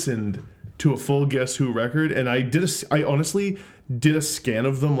never listened to a full Guess Who record, and I honestly did a scan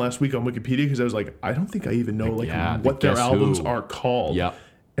of them last week on Wikipedia because I was like, I don't think I even know what their albums are called. Yep.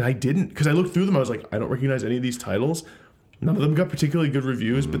 And I didn't, because I looked through them, I was like, I don't recognize any of these titles. None of them got particularly good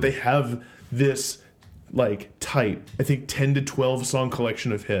reviews, but they have this tight, I think 10 to 12 song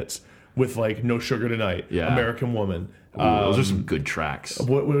collection of hits with No Sugar Tonight, American Woman. Those are some good tracks.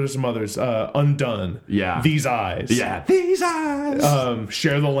 What are some others? Undone. Yeah. These Eyes. Yeah. These Eyes.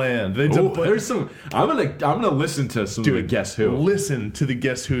 Share the Land. There's some. I'm gonna listen to some of the Guess Who. Listen to the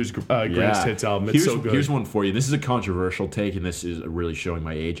Guess Who's greatest hits album. It's so good. Here's one for you. This is a controversial take, and this is really showing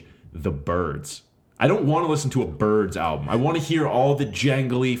my age. The Byrds. I don't want to listen to a Byrds album. I want to hear all the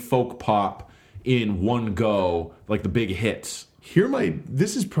jangly folk pop in one go, like the big hits.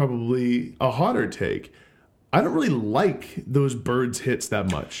 This is probably a hotter take. I don't really like those Byrds hits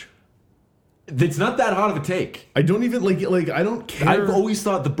that much. It's not that hot of a take. I don't even I don't care. I've always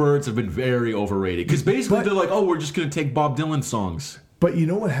thought the Byrds have been very overrated because basically they're like, oh, we're just going to take Bob Dylan songs. But you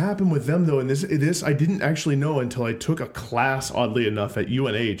know what happened with them though, and this I didn't actually know until I took a class, oddly enough, at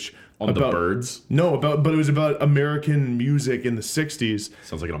UNH on the Byrds. No, but it was about American music in the '60s.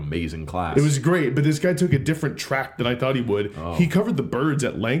 Sounds like an amazing class. It was great, but this guy took a different track than I thought he would. Oh. He covered the Byrds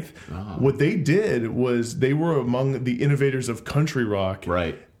at length. Oh. What they did was they were among the innovators of country rock.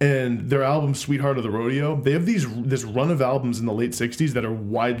 Right. And their album Sweetheart of the Rodeo, they have this run of albums in the late '60s that are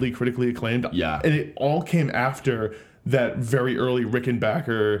widely critically acclaimed. Yeah. And it all came after that very early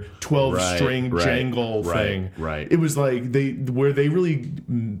Rickenbacker 12-string jangle thing. Right. It was where they really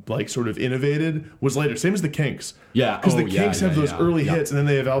sort of innovated was later. Same as the Kinks. Yeah. Because the Kinks have those early hits, and then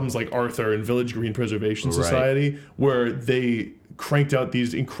they have albums like Arthur and Village Green Preservation Society, where they cranked out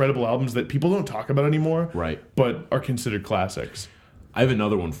these incredible albums that people don't talk about anymore, Right. but are considered classics. I have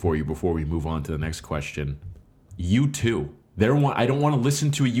another one for you before we move on to the next question. U2. I don't want to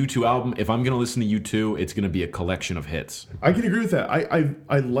listen to a U2 album. If I'm going to listen to U2, it's going to be a collection of hits. I can agree with that. I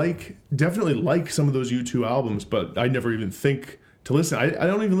definitely like some of those U2 albums, but I never even think to listen. I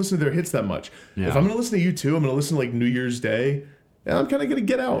don't even listen to their hits that much. Yeah. If I'm going to listen to U2, I'm going to listen to like New Year's Day, and I'm kind of going to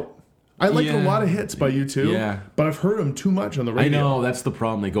get out. I like a lot of hits by U2, but I've heard them too much on the radio. I know, that's the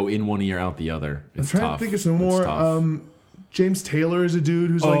problem. They go in one ear, out the other. It's I'm trying to think of some more. James Taylor is a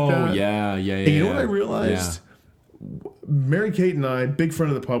dude who's like that. Oh, yeah. And you know what I realized? Mary Kate and I, big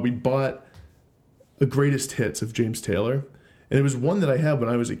friend of the pod, we bought the greatest hits of James Taylor. And it was one that I had when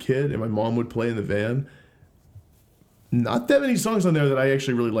I was a kid and my mom would play in the van. Not that many songs on there that I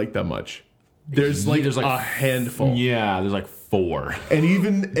actually really like that much. There's like a handful. Yeah, there's like 4.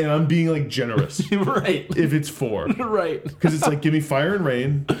 And I'm being like generous. Right. If it's 4. Right. Because it's like, give me Fire and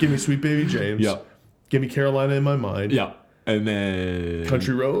Rain, give me Sweet Baby James, give me Carolina in My Mind. Yeah. And then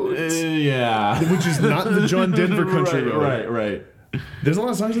Country Roads. Which is not the John Denver Country Road. Right. There's a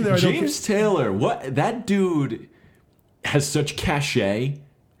lot of songs in there. James Taylor, that dude has such cachet.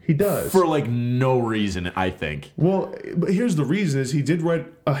 He does. For like no reason, I think. Well, but here's the reason is he did write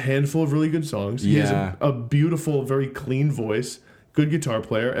a handful of really good songs. He has a beautiful, very clean voice, good guitar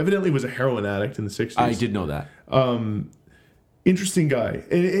player. Evidently was a heroin addict in the 60s. I did know that. Interesting guy.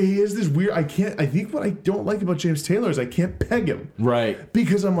 And he has this weird, I think what I don't like about James Taylor is I can't peg him. Right.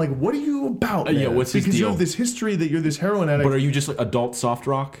 Because I'm like, what are you about, man? Yeah, what's his Because deal? you have this history that you're this heroin addict. But are you just like adult soft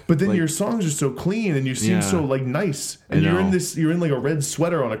rock? But then your songs are so clean and you seem so like nice. And you're in like a red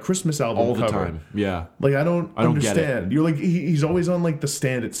sweater on a Christmas album all the cover. time. Yeah. Like I don't understand. Get it. You're like he's always on like the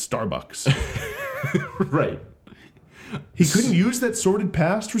stand at Starbucks. Right. He couldn't use that sordid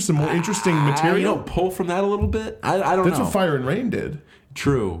past for some more interesting material. Pull from that a little bit. I don't know. That's what Fire and Rain did.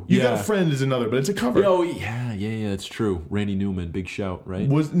 True. You Got a Friend is another, but it's a cover. Oh, yeah, that's true. Randy Newman, big shout, right?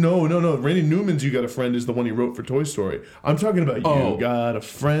 No. Randy Newman's You Got a Friend is the one he wrote for Toy Story. I'm talking about You Got a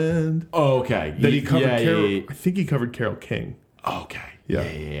Friend. Oh, okay. That he covered Carol. I think he covered Carole King. Okay.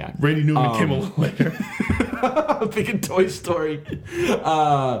 Yeah. Randy Newman came along later. I'm thinking Toy Story.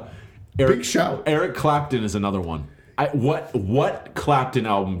 Big shout. Eric Clapton is another one. What Clapton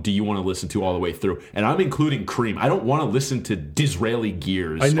album do you want to listen to all the way through? And I'm including Cream. I don't want to listen to Disraeli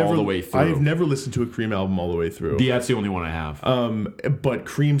Gears all the way through. I've never listened to a Cream album all the way through. Yeah, that's the only one I have. But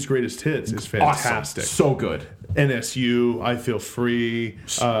Cream's Greatest Hits is fantastic. Awesome. So good. NSU, I Feel Free,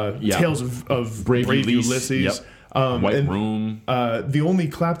 Tales of Brave Ulysses. White Room. The only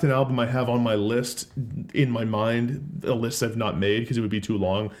Clapton album I have on my list, in my mind, a list I've not made because it would be too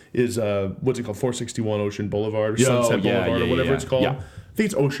long, is what's it called? 461 Ocean Boulevard or Sunset Boulevard or whatever it's called. Yeah. I think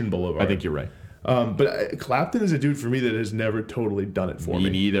it's Ocean Boulevard. I think you're right. But Clapton is a dude for me that has never totally done it for me. Me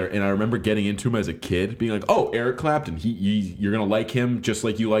neither. And I remember getting into him as a kid, being like, "Oh, Eric Clapton. You're gonna like him just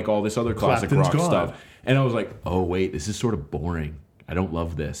like you like all this other classic rock stuff." And I was like, "Oh wait, this is sort of boring. I don't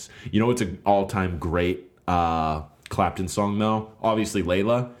love this." You know, it's an all-time great Clapton song though. Obviously,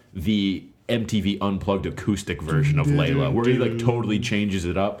 Layla, the MTV Unplugged acoustic version of Layla, where he like totally changes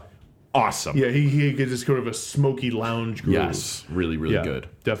it up. Awesome. Yeah, he gets this sort of a smoky lounge groove. Yes, really good.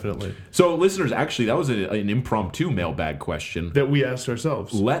 Definitely. So, listeners, actually, that was an impromptu mailbag question that we asked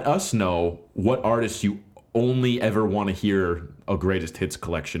ourselves. Let us know what artists you only ever want to hear a greatest hits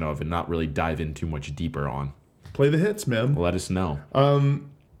collection of and not really dive in too much deeper on. Play the hits, man. Let us know.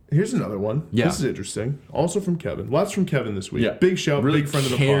 Here's another one. Yeah. This is interesting. Also from Kevin. Lots from Kevin this week. Yeah. Big shout, really big friend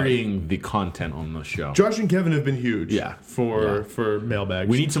of the pod. Carrying the content on the show. Josh and Kevin have been huge for mailbags.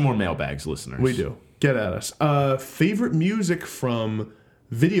 We need some more mailbags, listeners. We do. Get at us. Favorite music from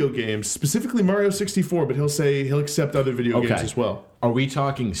video games, specifically Mario 64, but he'll accept other video games as well. Are we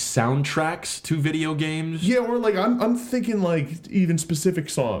talking soundtracks to video games? Yeah, or like I'm thinking like even specific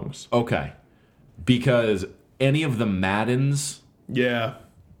songs. Okay. Because any of the Maddens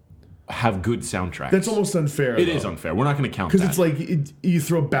have good soundtracks. That's almost unfair. It is unfair. We're not going to count that. Because it's like you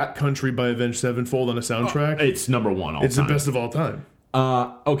throw Bat Country by Avenged Sevenfold on a soundtrack. It's number one all time. It's the best of all time.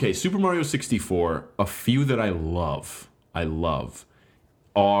 Okay, Super Mario 64, a few that I love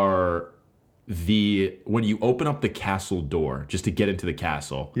are when you open up the castle door just to get into the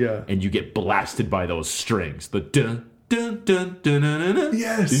castle, and you get blasted by those strings. The dun dun dun dun dun dun.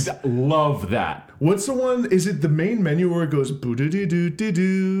 Yes, love that. What's the one? Is it the main menu where it goes boo doo doo doo doo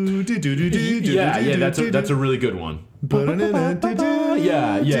doo doo doo doo? Yeah, that's a really good one.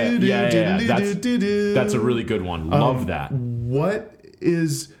 Yeah. That's a really good one. Love that. What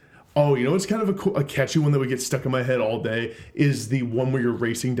is? Oh, you know what's kind of a catchy one that would get stuck in my head all day is the one where you're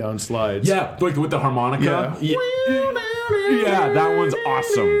racing down slides. Yeah, like with the harmonica. Yeah, that one's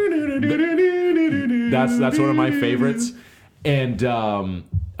awesome. That's one of my favorites. And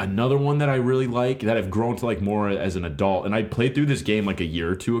another one that I really like, that I've grown to like more as an adult, and I played through this game like a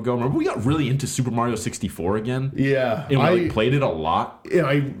year or two ago. Remember we got really into Super Mario 64 again? Yeah. And we played it a lot. And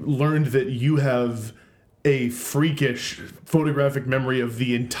I learned that you have a freakish photographic memory of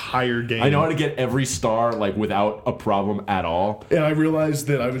the entire game. I know how to get every star like without a problem at all. And I realized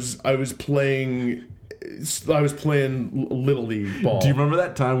that I was playing Little League ball. Do you remember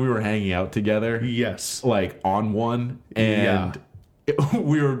that time we were hanging out together? Yes. Like on one, and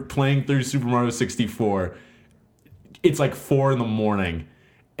we were playing through Super Mario 64. It's like 4 a.m,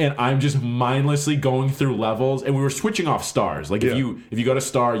 and I'm just mindlessly going through levels, and we were switching off stars. Like if you got a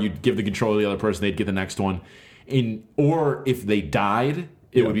star, you'd give the control to the other person, they'd get the next one. Or if they died,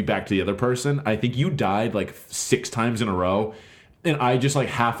 it would be back to the other person. I think you died like 6 times in a row, and I just like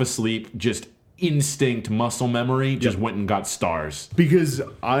half asleep, just instinct muscle memory, just went and got stars. Because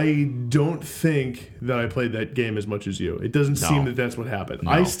I don't think that I played that game as much as you. It doesn't seem that that's what happened.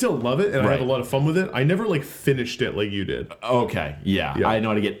 I still love it, and I have a lot of fun with it. I never like finished it like you did. Okay, yeah. I know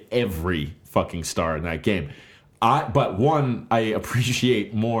how to get every fucking star in that game. But one I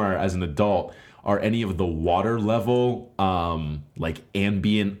appreciate more as an adult are any of the water level, like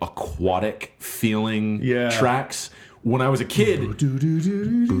ambient, aquatic feeling tracks. When I was a kid, Awesome.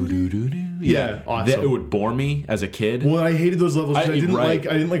 it would bore me as a kid. Well, I hated those levels because I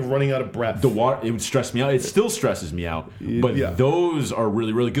didn't like running out of breath. The water, it would stress me out. It still stresses me out. But those are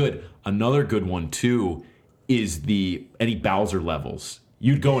really, really good. Another good one too is any Bowser levels.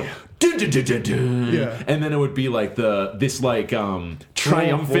 You'd go and and then it would be like this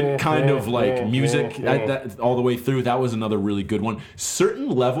triumphant kind of like music all the way through. That was another really good one. Certain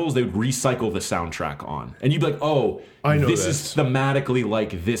levels they would recycle the soundtrack on, and you'd be like, "Oh, I know this is thematically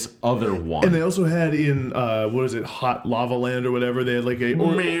like this other one." And they also had in what is it, Hot Lava Land or whatever? They had like it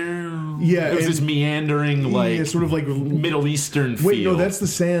was this meandering sort of like Middle Eastern feel. Wait, no, that's the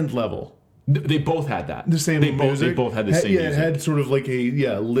sand level. They both had that. The same music. They both had the same music. Yeah, it had sort of like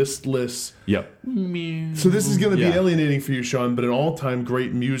a listless. Yep. So this is going to be alienating for you, Sean, but an all-time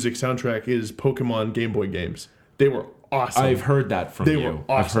great music soundtrack is Pokemon Game Boy games. They were awesome. I've heard that from you. They were awesome.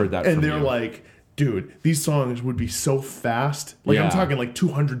 I've heard that from you. And they're like, dude, these songs would be so fast. Like, I'm talking like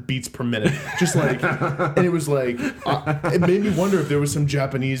 200 beats per minute. Just like, and it was like, it made me wonder if there was some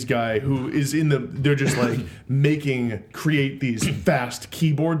Japanese guy who is they're just like create these fast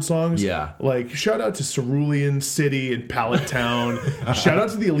keyboard songs. Yeah. Like, shout out to Cerulean City and Pallet Town. Shout out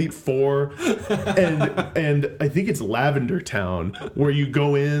to the Elite Four. And I think it's Lavender Town, where you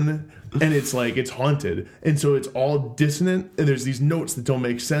go in and it's like it's haunted, and so it's all dissonant, and there's these notes that don't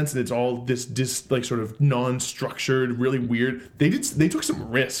make sense, and it's all this like sort of non-structured, really weird. They took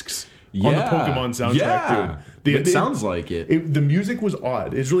some risks on the Pokemon soundtrack, dude. It sounds like it. The music was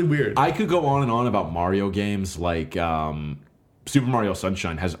odd. It's really weird. I could go on and on about Mario games. Like Super Mario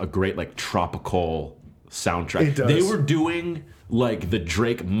Sunshine has a great like tropical soundtrack. It does. They were doing like the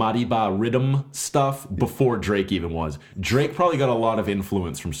Drake Mariba rhythm stuff before Drake even was. Drake probably got a lot of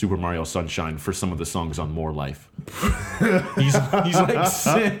influence from Super Mario Sunshine for some of the songs on More Life. he's like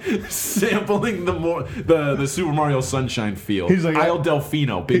sampling the Super Mario Sunshine feel. He's like Isle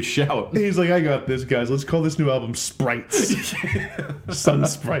Delfino, big shout. He's like, I got this, guys. Let's call this new album Sprites. Sun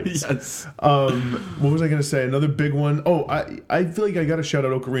Sprites. Yes. What was I going to say? Another big one. Oh, I feel like I got to shout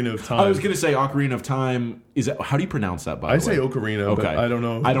out Ocarina of Time. I was going to say Ocarina of Time. How do you pronounce that, by the way? I say Ocarina, but I don't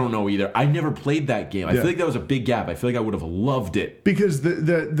know. I don't know either. I never played that game. I feel like that was a big gap. I feel like I would have loved it. Because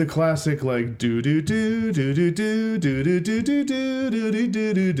the classic like do do do do do do do do do do do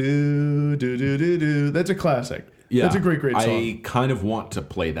do do do do do, that's a classic. Yeah, that's a great song. I kind of want to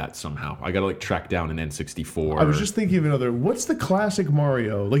play that somehow. I gotta like track down an N64. I was just thinking of another. What's the classic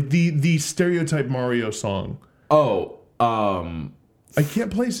Mario? Like the stereotype Mario song. Oh, I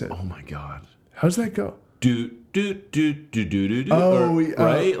can't place it. Oh my god, how's that go? Do do do do do do do. Oh,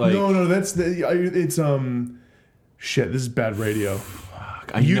 right? Like, no, that's it's shit. This is bad radio.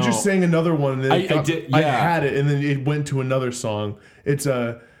 You just sang another one, and then I did. Yeah. I had it, and then it went to another song. It's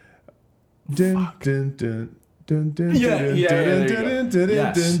a dun dun dun. And in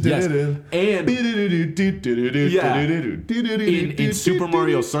Super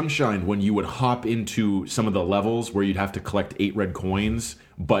Mario Sunshine, when you would hop into some of the levels where you'd have to collect 8 red coins,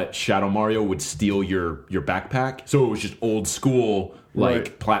 but Shadow Mario would steal your backpack, so it was just old school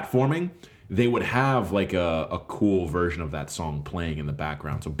platforming. They would have like a cool version of that song playing in the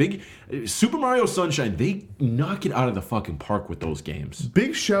background. So big Super Mario Sunshine, they knock it out of the fucking park with those games.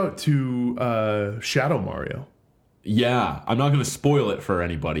 Big shout to Shadow Mario. Yeah, I'm not going to spoil it for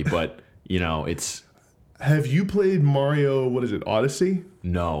anybody, but you know, it's Have you played Mario, what is it, Odyssey?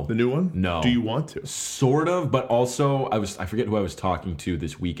 No. The new one? No. Do you want to? Sort of, but also I forget who I was talking to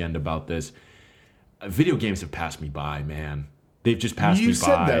this weekend about this. Video games have passed me by, man. They've just passed me by. You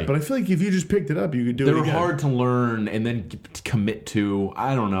said that, but I feel like if you just picked it up, you could do it again. They're hard to learn and then commit to.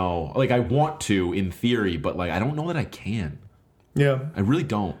 I don't know. Like, I want to in theory, but like I don't know that I can. Yeah. I really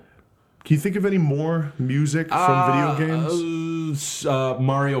don't. Can you think of any more music from video games?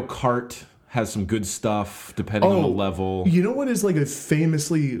 Mario Kart has some good stuff, depending on the level. You know what is like a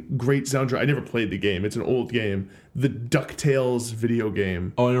famously great soundtrack? I never played the game. It's an old game. The DuckTales video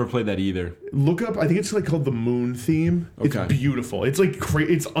game. Oh, I never played that either. Look up, I think it's like called the Moon Theme. It's beautiful. It's like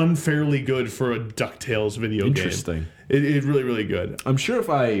it's unfairly good for a DuckTales video game. Interesting. It's really, really good. I'm sure if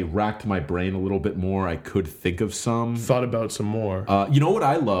I racked my brain a little bit more, I could think of some. Thought about some more. You know what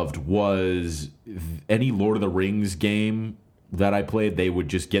I loved was any Lord of the Rings game that I played, they would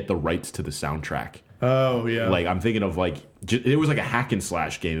just get the rights to the soundtrack. Oh, yeah. Like, I'm thinking of, like, it was like a hack and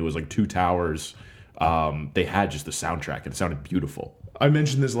slash game. It was like two towers. They had just the soundtrack, and it sounded beautiful. I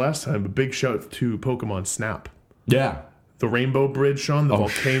mentioned this last time, but big shout to Pokemon Snap. Yeah. The Rainbow Bridge, Sean, the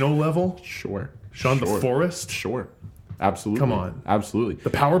volcano level. Sure. Sean, the forest. Sure. Absolutely. Come on. Absolutely. The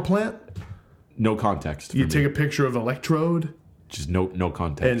power plant. No context. You take a picture of Electrode. Just no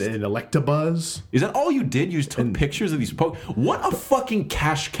context. And Electabuzz. Is that all you did? You just took pictures of these What a fucking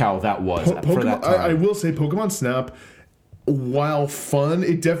cash cow that was for that time. I will say Pokemon Snap, while fun,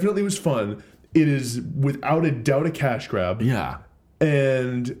 it definitely was fun. It is without a doubt a cash grab. Yeah.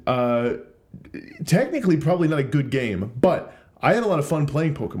 And technically probably not a good game, but I had a lot of fun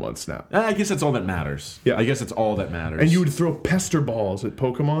playing Pokemon Snap. I guess that's all that matters. Yeah. I guess that's all that matters. And you would throw pester balls at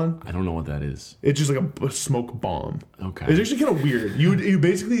Pokemon. I don't know what that is. It's just like a smoke bomb. Okay. It's actually kind of weird. You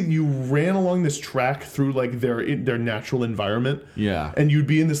basically ran along this track through like their natural environment. Yeah. And you'd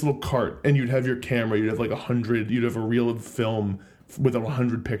be in this little cart, and you'd have your camera. You'd have like 100. You'd have a reel of film with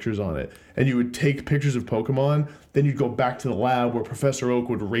 100 pictures on it, and you would take pictures of Pokemon. Then you'd go back to the lab where Professor Oak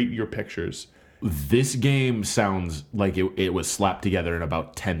would rate your pictures. This game sounds like it was slapped together in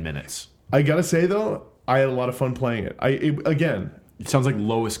about 10 minutes. I gotta say though, I had a lot of fun playing it. It sounds like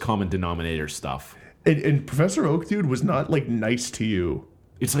lowest common denominator stuff. And Professor Oak, dude, was not like nice to you.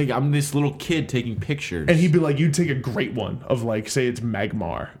 It's like I'm this little kid taking pictures. And he'd be like, you'd take a great one of like, say it's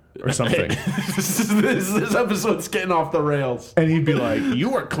Magmar or something. this episode's getting off the rails. And he'd be like,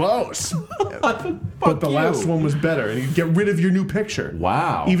 you were close. But the last one was better. And he'd get rid of your new picture.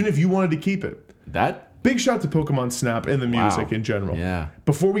 Wow. Even if you wanted to keep it. Big shout to Pokemon Snap and the music in general. Yeah.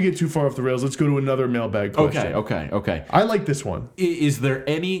 Before we get too far off the rails, let's go to another mailbag question. Okay. I like this one. Is there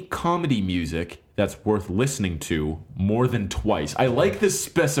any comedy music that's worth listening to more than twice? I like this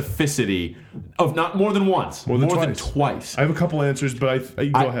specificity of not more than once. More than twice. I have a couple answers, but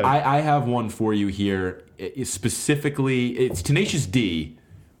go ahead. I have one for you here. Specifically, it's Tenacious D,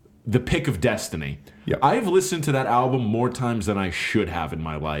 The Pick of Destiny. Yep. I've listened to that album more times than I should have in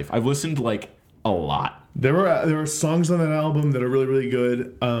my life. I've listened like a lot. There are songs on that album that are really, really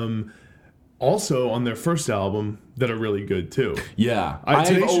good. Also on their first album that are really good too. Yeah.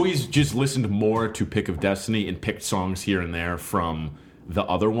 I've always just listened more to Pick of Destiny and picked songs here and there from the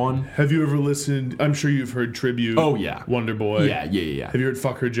other one. Have you ever listened? I'm sure you've heard Tribute. Oh, yeah. Wonder Boy. Yeah. Have you heard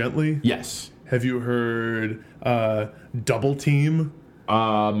Fuck Her Gently? Yes. Have you heard Double Team?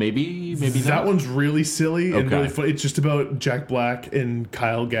 Maybe that one's really silly and Okay. really fun. It's just about Jack Black and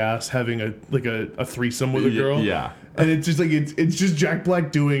Kyle Gass having a threesome with a girl. Yeah. And it's just like it's just Jack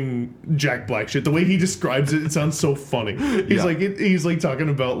Black doing Jack Black shit. The way he describes it, it sounds so funny. He's he's like talking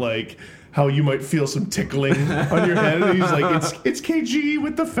about like how you might feel some tickling on your head, and he's like, it's KG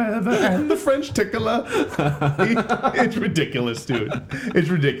with the feather and the French tickler. It's ridiculous, dude. It's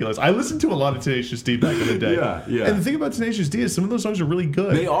ridiculous. I listened to a lot of Tenacious D back in the day. Yeah. And the thing about Tenacious D is some of those songs are really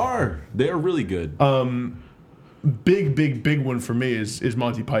good. They are really good. Big one for me is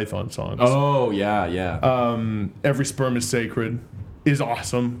Monty Python songs. Oh, yeah. Every Sperm is Sacred is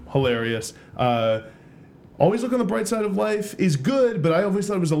awesome, hilarious. Always Look on the Bright Side of Life is good, but I always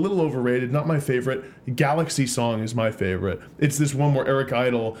thought it was a little overrated. Not my favorite. Galaxy Song is my favorite. It's this one where Eric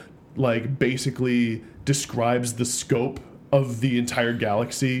Idle like basically describes the scope of the entire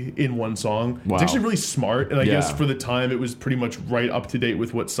galaxy in one song. Wow. It's actually really smart, and I guess for the time it was pretty much right up to date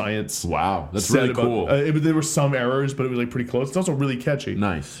with what science. Wow, that's said really about, cool. There were some errors, but it was like pretty close. It's also really catchy.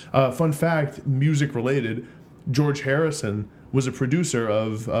 Nice. Fun fact, music related, George Harrison was a producer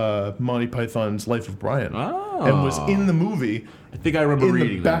of Monty Python's Life of Brian, and was in the movie. I think I remember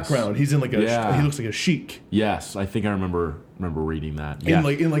reading in the background. This. He's in like he looks like a sheik. Yes, I think I remember reading that. Yeah.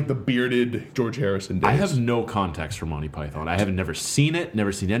 In like the bearded George Harrison days. I have no context for Monty Python. I haven't never seen it,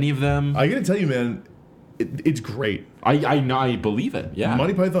 never seen any of them. I gotta tell you, man, it's great. I believe it. Yeah,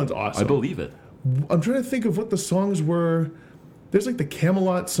 Monty Python's awesome. I believe it. I'm trying to think of what the songs were. There's like the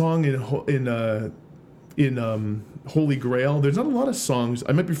Camelot song in Holy Grail. There's not a lot of songs.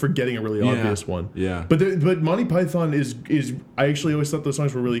 I might be forgetting a really obvious one. Yeah. But Monty Python is I actually always thought those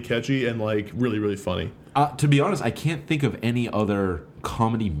songs were really catchy and like really, really funny. To be honest, I can't think of any other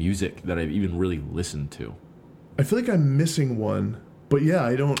comedy music that I've even really listened to. I feel like I'm missing one. But yeah,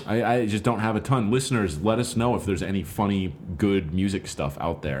 I just don't have a ton. Listeners, let us know if there's any funny, good music stuff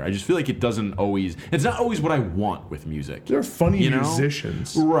out there. I just feel like it's not always what I want with music. There are funny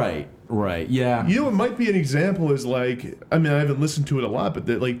musicians. Right, yeah. You know, it might be an example is like, I mean, I haven't listened to it a lot, but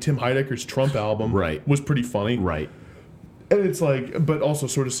like Tim Heidecker's Trump album was pretty funny. Right. And it's like, but also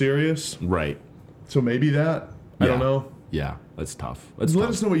sort of serious. Right. So maybe that. I don't know. Yeah, that's tough. Let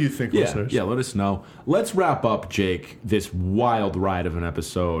us know what you think, listeners. Yeah, let us know. Let's wrap up, Jake, this wild ride of an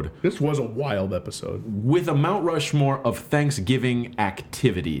episode. This was a wild episode. With a Mount Rushmore of Thanksgiving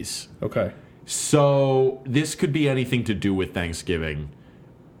activities. Okay. So this could be anything to do with Thanksgiving,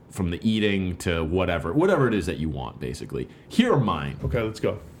 from the eating to whatever it is that you want, basically. Here are mine. Okay, let's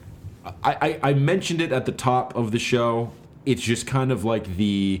go. I mentioned it at the top of the show. It's just kind of like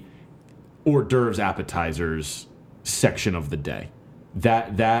the hors d'oeuvres, appetizers section of the day.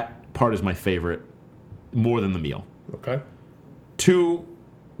 That part is my favorite more than the meal. Okay. 2,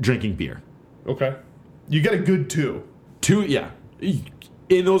 drinking beer. Okay. You get a good 2. 2, yeah.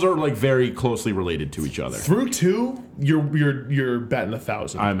 And those are like very closely related to each other. Through 2, you're batting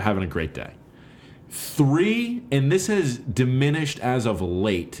 1,000. I'm having a great day. 3, and this has diminished as of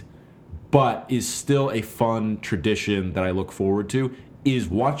late, but is still a fun tradition that I look forward to, is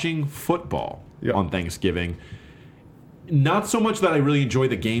watching football on Thanksgiving. Not so much that I really enjoy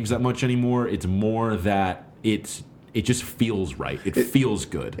the games that much anymore. It's more that it just feels right. It feels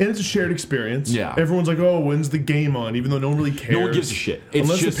good. And it's a shared experience. Yeah. Everyone's like, oh, when's the game on? Even though no one really cares. No one gives a shit.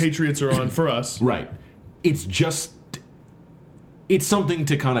 Unless the Patriots are on for us. Right. It's something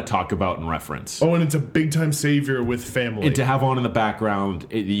to kind of talk about and reference. Oh, and it's a big-time savior with family. And to have on in the background,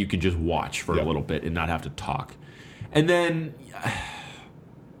 you can just watch for a little bit and not have to talk. And then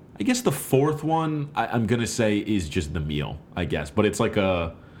I guess the 4th one I'm going to say is just the meal, I guess. But it's like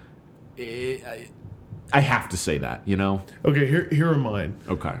I have to say that, you know? Okay, here are mine.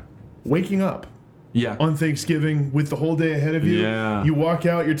 Okay. Waking up. Yeah. On Thanksgiving with the whole day ahead of you. Yeah. You walk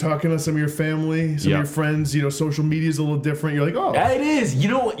out, you're talking to some of your family, some of your friends. You know, social media's a little different. You're like, oh. Yeah, it is. You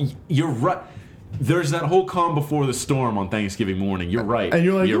know, you're right. There's that whole calm before the storm on Thanksgiving morning. You're right. And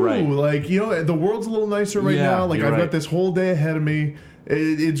you're like, ooh, right. Like, you know, the world's a little nicer right now. Like, I've got this whole day ahead of me.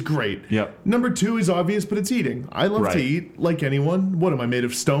 It's great. Yep. Number 2 is obvious, but it's eating. I love to eat like anyone. What, am I made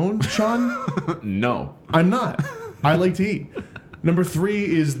of stone, Sean? No. I'm not. I like to eat. Number 3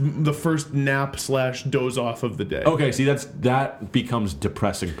 is the first nap / doze off of the day. Okay, see, that becomes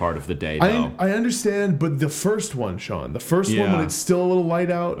depressing part of the day, though. I understand, but the first one, Sean, the first one when it's still a little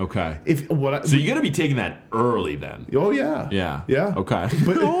light out. Okay. So you're gonna be taking that early then. Oh yeah. Yeah. Yeah. Okay.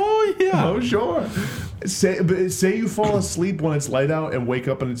 But, oh yeah. Oh sure. Say you fall asleep when it's light out and wake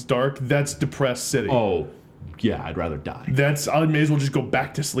up and it's dark. That's depressed city. Oh. Yeah, I'd rather die. I may as well just go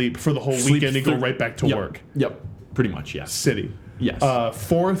back to sleep for the whole weekend and go right back to work. Yep. Pretty much, yeah. City. Yes.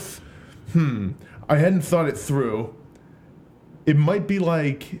 4th, I hadn't thought it through. It might be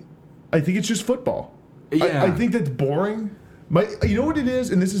like, I think it's just football. Yeah. I think that's boring. You know what it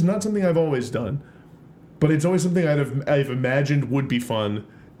is? And this is not something I've always done, but it's always something I've imagined would be fun,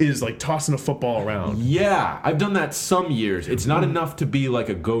 is like tossing a football around. Yeah, I've done that some years. It's not enough to be like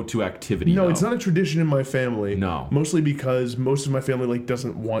a go-to activity. No, though. It's not a tradition in my family. No. Mostly because most of my family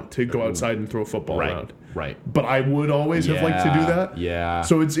doesn't want to go outside and throw a football around. Right. But I would always have liked to do that. Yeah.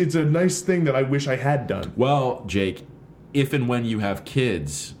 So it's a nice thing that I wish I had done. Well, Jake, if and when you have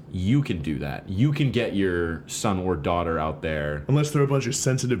kids, you can do that. You can get your son or daughter out there. Unless they're a bunch of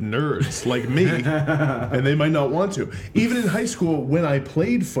sensitive nerds like me, and they might not want to. Even in high school, when I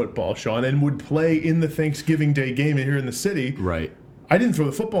played football, Sean, and would play in the Thanksgiving Day game here in the city, right? I didn't throw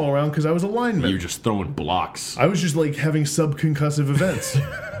the football around because I was a lineman. You were just throwing blocks. I was just like having subconcussive events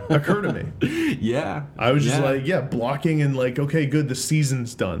occur to me. Yeah. I was just blocking and like, okay, good, the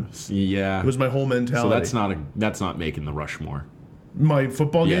season's done. Yeah. It was my whole mentality. So that's not making the Rushmore. My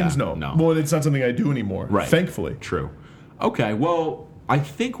football games? No. Well, it's not something I do anymore. Right. Thankfully. True. Okay, well, I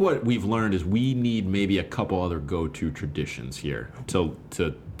think what we've learned is we need maybe a couple other go-to traditions here to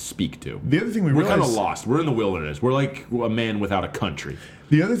speak to. The other thing we're kind of lost. We're in the wilderness. We're like a man without a country.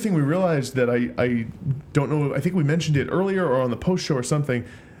 The other thing we realized that I don't know, I think we mentioned it earlier or on the post show or something,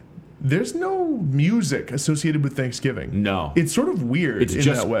 there's no music associated with Thanksgiving. No. It's sort of weird in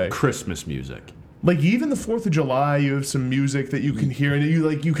that way. It's just Christmas music. Like, even the 4th of July, you have some music that you can hear, and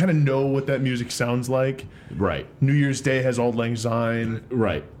you kind of know what that music sounds like. Right. New Year's Day has Auld Lang Syne.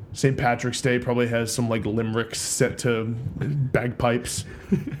 Right. St. Patrick's Day probably has some, like, limericks set to bagpipes.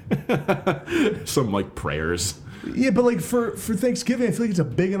 Some, like, prayers. Yeah, but, like, for Thanksgiving, I feel like it's a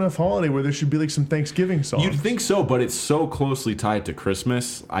big enough holiday where there should be, like, some Thanksgiving songs. You'd think so, but it's so closely tied to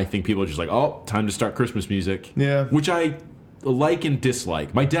Christmas. I think people are just like, oh, time to start Christmas music. Yeah. Which I like and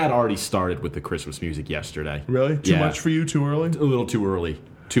dislike. My dad already started with the Christmas music yesterday. Really? Too much for you? Too early? A little too early.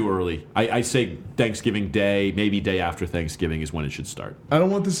 Too early. I say Thanksgiving Day, maybe day after Thanksgiving is when it should start. I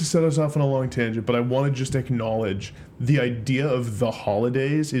don't want this to set us off on a long tangent, but I want to just acknowledge the idea of the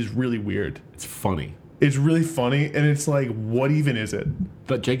holidays is really weird. It's funny. It's really funny, and it's like, what even is it?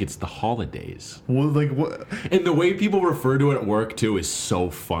 But Jake, it's the holidays. Well, like what? And the way people refer to it at work too is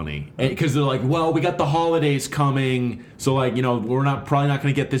so funny. Because they're like, "Well, we got the holidays coming, so like, you know, we're probably not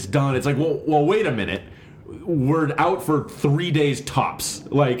going to get this done." It's like, well, wait a minute. We're out for 3 days tops.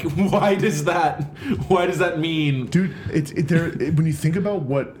 Like, why does that mean, dude? When you think about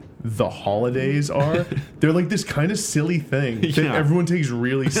what the holidays are, they're like this kind of silly thing that everyone takes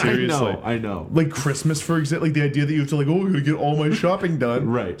really seriously. I know. Like Christmas, for example, like the idea that you have to, like, oh, you get all my shopping done.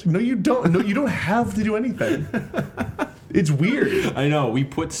 Right. No, you don't. No, you don't have to do anything. It's weird. I know. We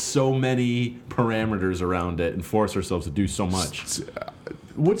put so many parameters around it and force ourselves to do so much.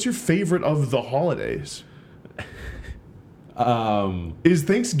 What's your favorite of the holidays? Is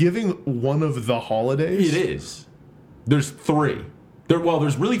Thanksgiving one of the holidays? It is. There's 3.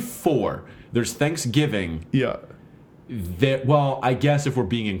 There's really 4. There's Thanksgiving. Yeah. I guess if we're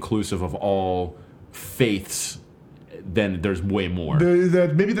being inclusive of all faiths, then there's way more.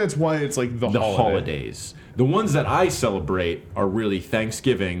 Maybe that's why it's like the holidays. The ones that I celebrate are really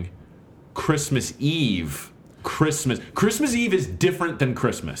Thanksgiving, Christmas Eve. Christmas Eve is different than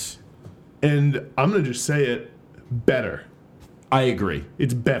Christmas. And I'm going to just say it, better. I agree.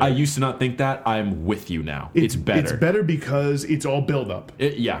 It's better. I used to not think that. I'm with you now. It's better. It's better because it's all build-up.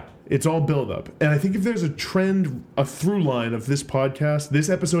 Yeah. It's all build-up. And I think if there's a trend, a through line of this podcast, this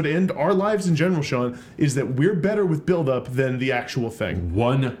episode, and our lives in general, Sean, is that we're better with build-up than the actual thing.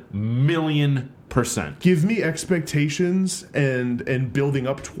 1,000,000%. Give me expectations and building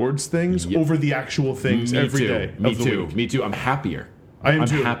up towards things over the actual things every day. Me too. I'm happier. I'm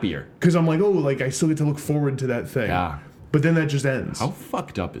too. Happier. Because I'm like, oh, like I still get to look forward to that thing. Yeah. But then that just ends. How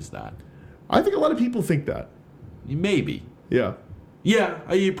fucked up is that? I think a lot of people think that. Maybe. Yeah.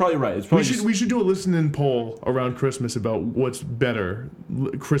 Yeah, you're probably right. It's probably we should do a listen-in poll around Christmas about what's better,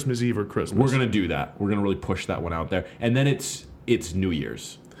 Christmas Eve or Christmas. We're gonna do that. We're gonna really push that one out there, and then it's New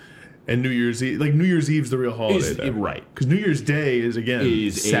Year's. And New Year's Eve, like New Year's Eve's the real holiday, right? Because New Year's Day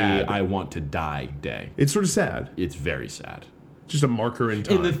is sad. I want to die day. It's sort of sad. It's very sad. Just a marker in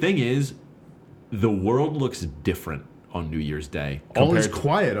time. And the thing is, the world looks different on New Year's Day. All is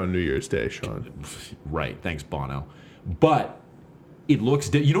quiet on New Year's Day, Sean. Right. Thanks, Bono. But it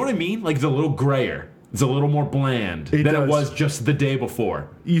looks, you know what I mean? Like it's a little grayer. It's a little more bland than it was just the day before.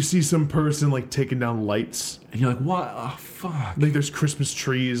 You see some person like taking down lights. And you're like, what? Oh, fuck. Like there's Christmas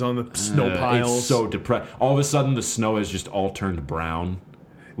trees on the snow piles. It's so depressed. All of a sudden the snow has just all turned brown.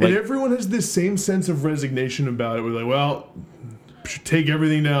 Like, and everyone has this same sense of resignation about it. We're like, well, should take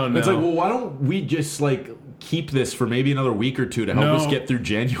everything down now. It's like, well, why don't we just like keep this for maybe another week or two to help us get through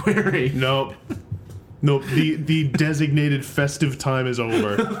January? Nope. The designated festive time is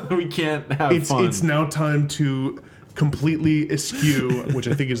over. We can't have fun. It's now time to completely eschew, which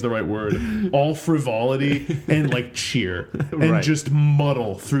I think is the right word, all frivolity and like cheer and just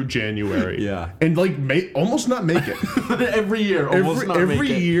muddle through January. Yeah. And like almost not make it. Every year, almost not make it.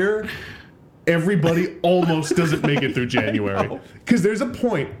 Every year, everybody almost doesn't make it through January. Because there's a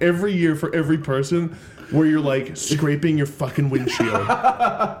point every year for every person where you're like scraping your fucking windshield,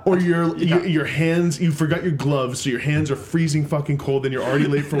 or your hands, you forgot your gloves, so your hands are freezing fucking cold, and you're already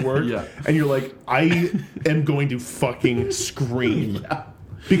late for work, and you're like, I am going to fucking scream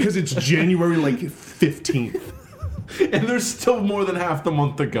because it's January like 15th, and there's still more than half the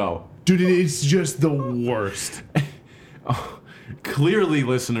month to go, dude. It's just the worst. Clearly,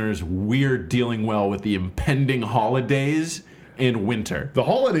 listeners, we're dealing well with the impending holidays and winter. The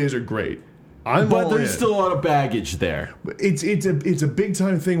holidays are great. But there's still a lot of baggage there. It's a big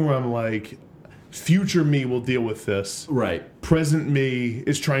time thing where I'm like, future me will deal with this. Right. Present me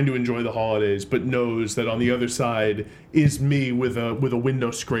is trying to enjoy the holidays, but knows that on the other side is me with a window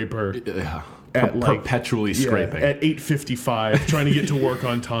scraper. At perpetually scraping at 8:55, trying to get to work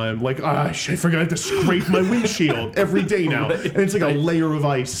on time. Like, I forgot to scrape my windshield every day now, and it's like a layer of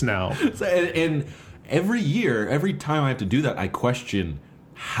ice now. And every year, every time I have to do that, I question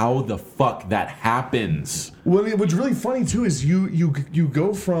how the fuck that happens. Well, what's really funny too is you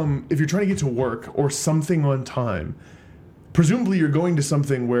go from, if you're trying to get to work or something on time, presumably you're going to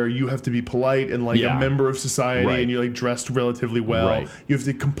something where you have to be polite and like a member of society, and you're like dressed relatively well. Right. You have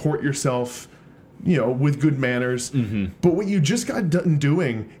to comport yourself, with good manners. But what you just got done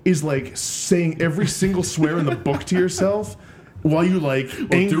doing is like saying every single swear in the book to yourself while you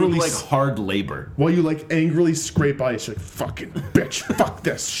angrily like hard labor. While you angrily scrape ice, you're like, fucking bitch, fuck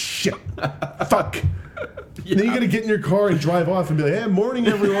this shit, fuck. Yeah. Then you gotta get in your car and drive off and be like, hey, morning,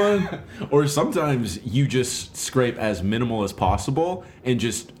 everyone. Or sometimes you just scrape as minimal as possible and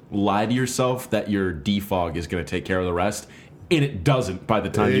just lie to yourself that your defog is gonna take care of the rest, and it doesn't by the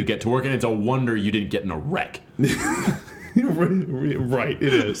time you get to work, and it's a wonder you didn't get in a wreck. Right,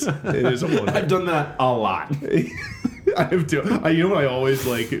 it is. It is a wonder. I've done that a lot. I have to. You know what I always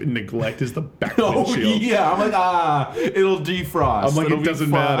neglect is the back windshield. Yeah, I'm like, it'll defrost. I'm like, it doesn't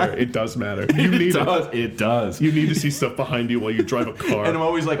matter. It does matter. You need it does. You need to see stuff behind you while you drive a car. And I'm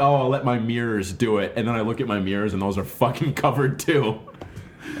always like, I'll let my mirrors do it. And then I look at my mirrors and those are fucking covered too.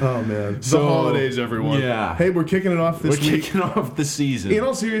 Oh man, the holidays, everyone. Yeah. Hey, we're kicking it off this week. We're kicking off the season. In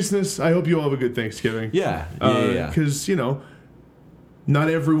all seriousness, I hope you all have a good Thanksgiving. Yeah. Because not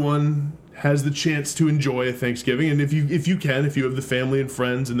everyone has the chance to enjoy a Thanksgiving, and if you have the family and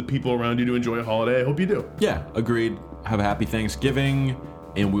friends and the people around you to enjoy a holiday, I hope you do. Yeah, agreed. Have a happy Thanksgiving,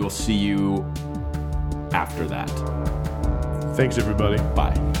 and we will see you after that. Thanks, everybody.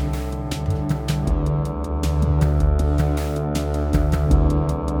 Bye.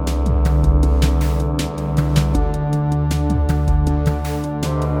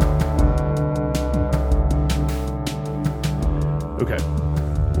 Okay,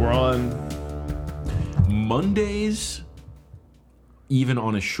 we're on Mondays, even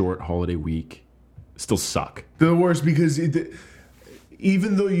on a short holiday week, still suck. They're the worst because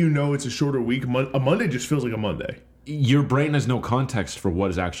even though it's a shorter week, a Monday just feels like a Monday. Your brain has no context for what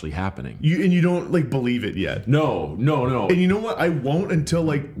is actually happening. You don't believe it yet. No. And you know what? I won't until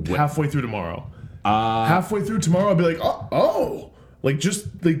halfway through tomorrow. Halfway through tomorrow, I'll be like, oh.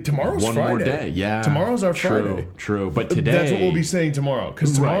 Tomorrow's one Friday. More day, yeah. Tomorrow's our Friday. True. But today... That's what we'll be saying tomorrow,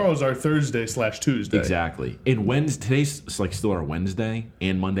 because tomorrow's our Thursday/Tuesday. Exactly. And today's still our Wednesday,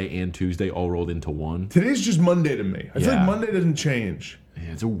 and Monday and Tuesday all rolled into one. Today's just Monday to me. I feel like Monday doesn't change.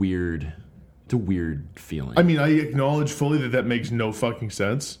 Yeah, it's a weird feeling. I mean, I acknowledge fully that makes no fucking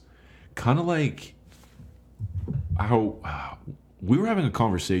sense. Kind of like how we were having a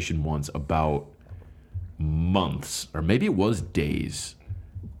conversation once about months, or maybe it was days,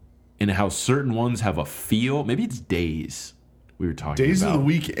 and how certain ones have a feel. Maybe it's days we were talking days about. Of the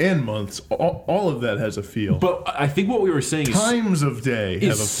week and months, all of that has a feel. But I think what we were saying is times of day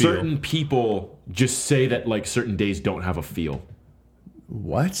have a feel. Certain people just say that certain days don't have a feel.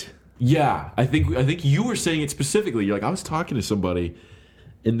 What? Yeah, I think you were saying it specifically. You're like, I was talking to somebody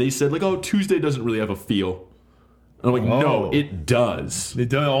and they said Tuesday doesn't really have a feel. And I'm like, no, it does. It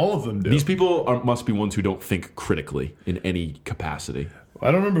does. All of them do. These people must be ones who don't think critically in any capacity. I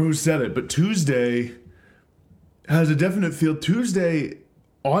don't remember who said it, but Tuesday has a definite feel. Tuesday,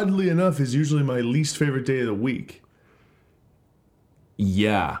 oddly enough, is usually my least favorite day of the week.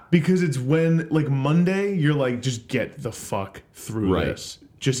 Yeah. Because it's when, Monday, you're like, just get the fuck through this.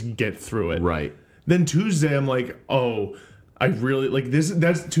 Just get through it. Right. Then Tuesday, I'm like, oh... I really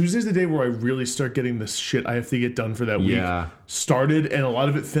that's Tuesday's the day where I really start getting the shit I have to get done for that week started, and a lot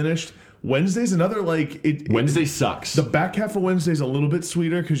of it finished. Wednesday's another Wednesday sucks. The back half of Wednesday's a little bit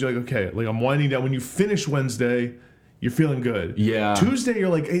sweeter because you're like, okay, I'm winding down. When you finish Wednesday, you're feeling good. Yeah. Tuesday, you're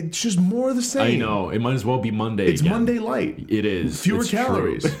like, it's just more of the same. I know. It might as well be Monday. It's again. Monday light. It is. Fewer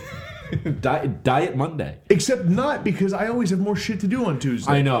calories. Diet Monday. Except not, because I always have more shit to do on Tuesday.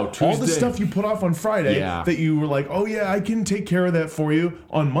 I know. Tuesday. All the stuff you put off on Friday that you were like, oh yeah, I can take care of that for you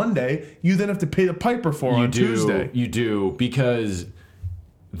on Monday, you then have to pay the piper for on Tuesday. You do, because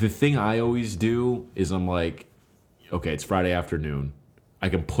the thing I always do is I'm like, okay, it's Friday afternoon. I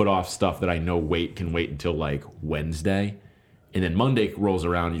can put off stuff that I know can wait until Wednesday. And then Monday rolls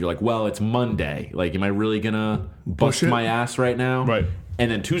around and you're like, well, it's Monday. Am I really going to bust my ass right now? Right. And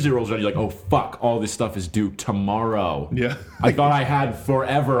then Tuesday rolls around, you're like, oh, fuck, all this stuff is due tomorrow. Yeah. I thought I had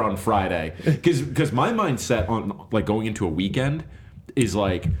forever on Friday. Because my mindset on going into a weekend is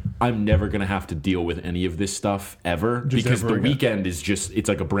I'm never going to have to deal with any of this stuff ever. Because the weekend is it's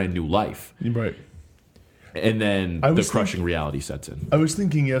like a brand new life. Right. And then the crushing reality sets in. I was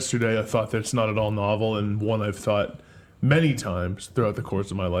thinking yesterday, a thought that's not at all novel, and one I've thought many times throughout the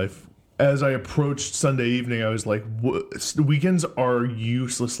course of my life. as I approached Sunday evening, I was like, weekends are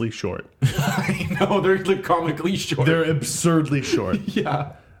uselessly short. I know, they're comically short. They're absurdly short.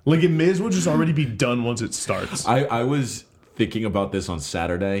 Yeah. Like, it may as well just already be done once it starts. I was thinking about this on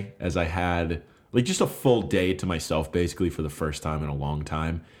Saturday as I had like just a full day to myself basically for the first time in a long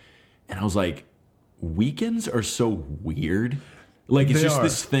time. And I was like, weekends are so weird. Like, it's just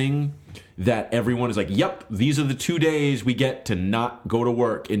this thing that everyone is like, yep, these are the 2 days we get to not go to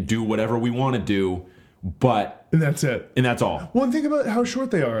work and do whatever we want to do, but... And that's it. And that's all. Well, and think about how short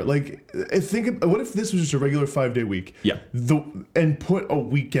they are. Like, what if this was just a regular 5-day week? Yeah. And put a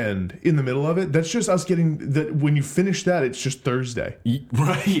weekend in the middle of it? That's just us getting... that. When you finish that, it's just Thursday.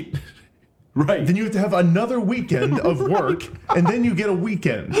 Right. Right. Then you have to have another weekend of work, and then you get a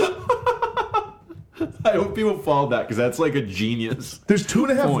weekend. I hope people follow that, because that's like a genius. There's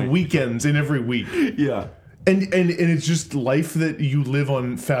 2.5 weekends in every week. Yeah. And it's just life that you live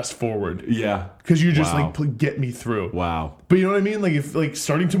on fast forward. Yeah. Because you just like get me through. Wow. But you know what I mean? Like, if like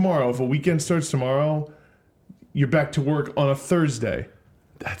starting tomorrow, if a weekend starts tomorrow, you're back to work on a Thursday.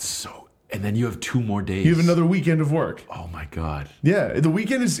 That's so... And then you have 2 more days. You have another weekend of work. Oh my God. Yeah. The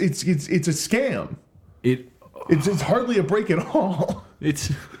weekend is it's a scam. It's hardly a break at all.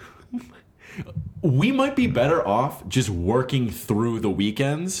 We might be better off just working through the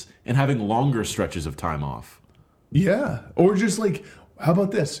weekends and having longer stretches of time off. Yeah. Or just like, how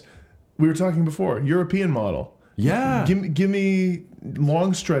about this? We were talking before, European model. Yeah. Give me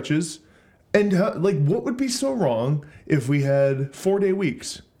long stretches. And like, what would be so wrong if we had 4-day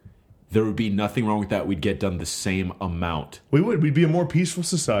weeks? There would be nothing wrong with that. We'd get done the same amount. We would. We'd be a more peaceful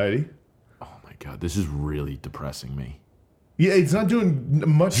society. Oh my God, this is really depressing me. Yeah, it's not doing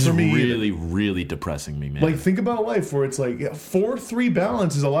much for me. Really, really depressing me, man. Like, think about life where it's like 4-3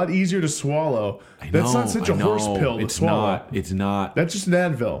 balance is a lot easier to swallow. That's not such a horse pill to swallow. It's not. That's just an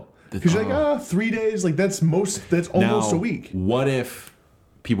Advil. Because you're like, 3 days, like that's almost a week. What if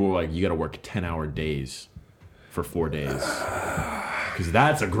people were like, you got to work 10-hour days for 4 days? Because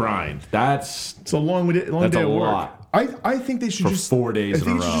that's a grind. It's a long day at work. Lot. I think they should for 4 days in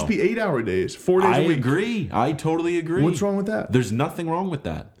a row. I think it should just be 8-hour days, 4 days a week. I agree. I totally agree. What's wrong with that? There's nothing wrong with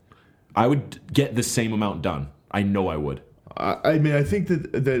that. I would get the same amount done. I know I would. I mean, I think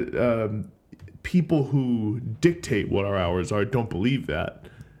that people who dictate what our hours are don't believe that.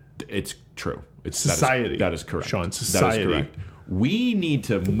 It's true. It's society. That is correct. Sean, society. That is correct. We need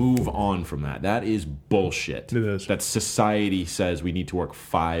to move on from that. That is bullshit. It is. That society says we need to work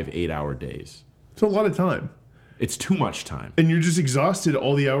 5 8-hour days. It's a lot of time. It's too much time. And you're just exhausted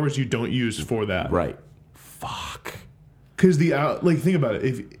all the hours you don't use for that. Right. Fuck. Because think about it.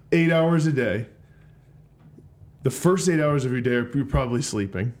 If 8 hours a day, the first 8 hours of your day you're probably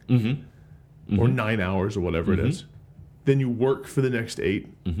sleeping. Mm-hmm. Or 9 hours or whatever it is. Then you work for the next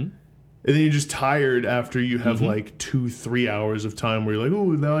 8. Mm-hmm. And then you're just tired after you have like 2-3 hours of time where you're like,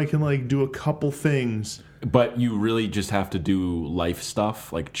 oh, now I can like do a couple things. But you really just have to do life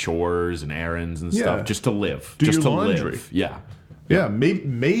stuff like chores and errands and stuff just to live. Do just your to laundry. Live. Yeah. Yeah,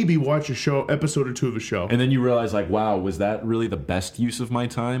 maybe watch episode or 2 of a show. And then you realize like, wow, was that really the best use of my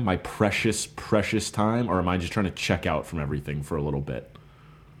time? My precious, precious time? Or am I just trying to check out from everything for a little bit?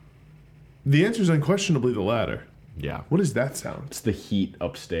 The answer is unquestionably the latter. Yeah. What does that sound? It's the heat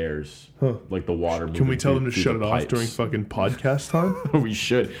upstairs. Huh. Like the water moving. Can we tell them to shut it off pipes. during fucking podcast time? We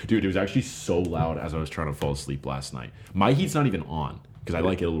should. Dude, it was actually so loud as I was trying to fall asleep last night. My heat's not even on because I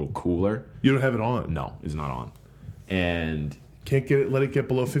like it a little cooler. You don't have it on? No, it's not on. And... Let it get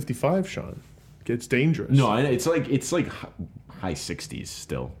below 55, Sean. It's dangerous. No, it's like high 60s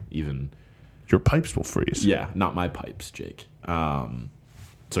still, even. Your pipes will freeze. Yeah, not my pipes, Jake.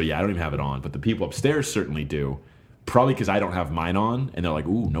 So yeah, I don't even have it on, but the people upstairs certainly do. Probably because I don't have mine on, and they're like,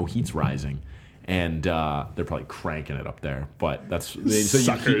 "Ooh, no heat's rising," and they're probably cranking it up there. But that's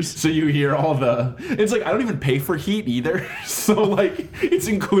suckers. So you hear all the. It's like I don't even pay for heat either, so like it's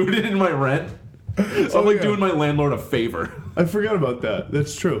included in my rent. So I'm like doing my landlord a favor. I forgot about that.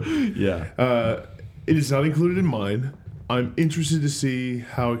 That's true. Yeah. It is not included in mine. I'm interested to see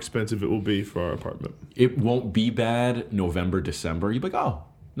how expensive it will be for our apartment. It won't be bad November, December. You'll be like, oh,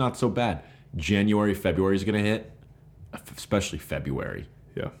 not so bad. January, February is going to hit, especially February.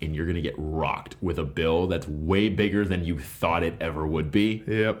 Yeah. And you're going to get rocked with a bill that's way bigger than you thought it ever would be.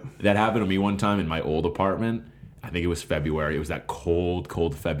 Yep. That happened to me one time in my old apartment. I think it was February. It was that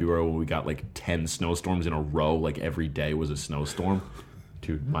cold February when we got like 10 snowstorms in a row. Like every day was a snowstorm.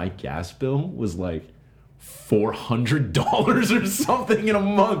 Dude, my gas bill was like $400 or something in a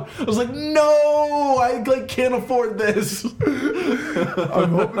month. I was like, no, I like can't afford this.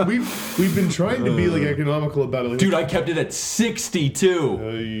 I'm hoping we've been trying to be like economical about it. Like, Dude, I kept it at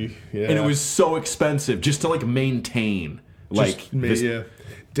 62, yeah. and it was so expensive just to like maintain. Like, this, yeah.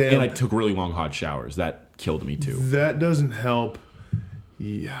 Damn. and I took really long hot showers. That killed me too. That doesn't help.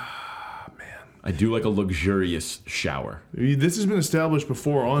 Yeah. I do like a luxurious shower. This has been established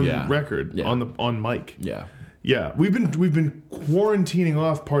before on record, on mic. Yeah. Yeah, we've been quarantining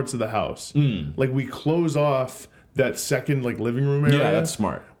off parts of the house. Like we close off that second like living room area. Yeah, that's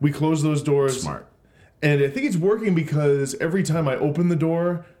smart. We close those doors. Smart. And I think it's working because every time I open the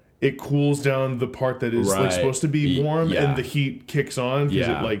door, it cools down the part that is like supposed to be warm, and the heat kicks on because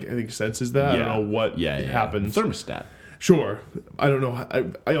it like I think senses that. I don't know what happens. Thermostat. Sure. I don't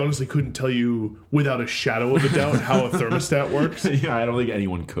know. I honestly couldn't tell you without a shadow of a doubt how a thermostat works. Yeah, I don't think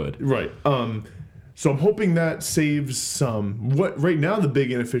anyone could. Right. So I'm hoping that saves some. What right now the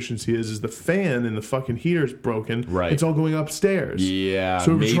big inefficiency is the fan and the fucking heater's broken. Right. It's all going upstairs. Yeah.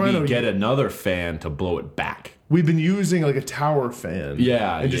 So maybe we're trying to get another fan to blow it back. We've been using like a tower fan.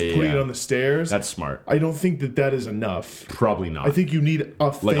 Yeah. And just putting it on the stairs. That's smart. I don't think that is enough. Probably not. I think you need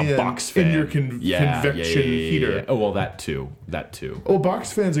a fan, like a box fan in your convection heater. Yeah. Oh, well, that too. Oh,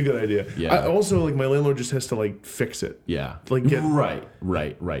 box fan's a good idea. Yeah. I also, like, my landlord just has to, like, fix it. Yeah. Like, get...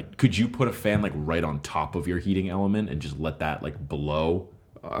 Right. Could you put a fan, like, right on top of your heating element and just let that, like, blow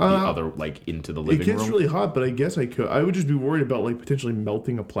the other, like, into the living room? It gets really hot, but I guess I could. I would just be worried about, like, potentially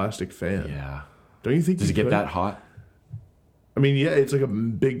melting a plastic fan. Yeah. Don't you think Does it get that hot? I mean, yeah, it's like a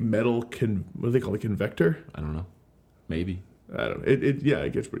big metal, what do they call it, convector? I don't know. Maybe. I don't know.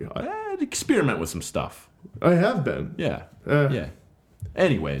 It gets pretty hot. Experiment with some stuff. I have been. Yeah. Yeah.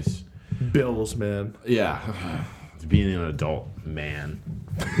 Anyways. Bills, man. Yeah. Being an adult, man.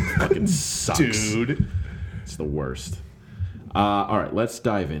 Fucking sucks. Dude. It's the worst. All right, let's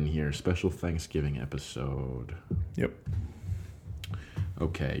dive in here. Special Thanksgiving episode. Yep.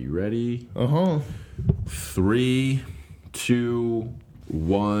 Okay, you ready? 3, 2,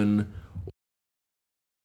 1.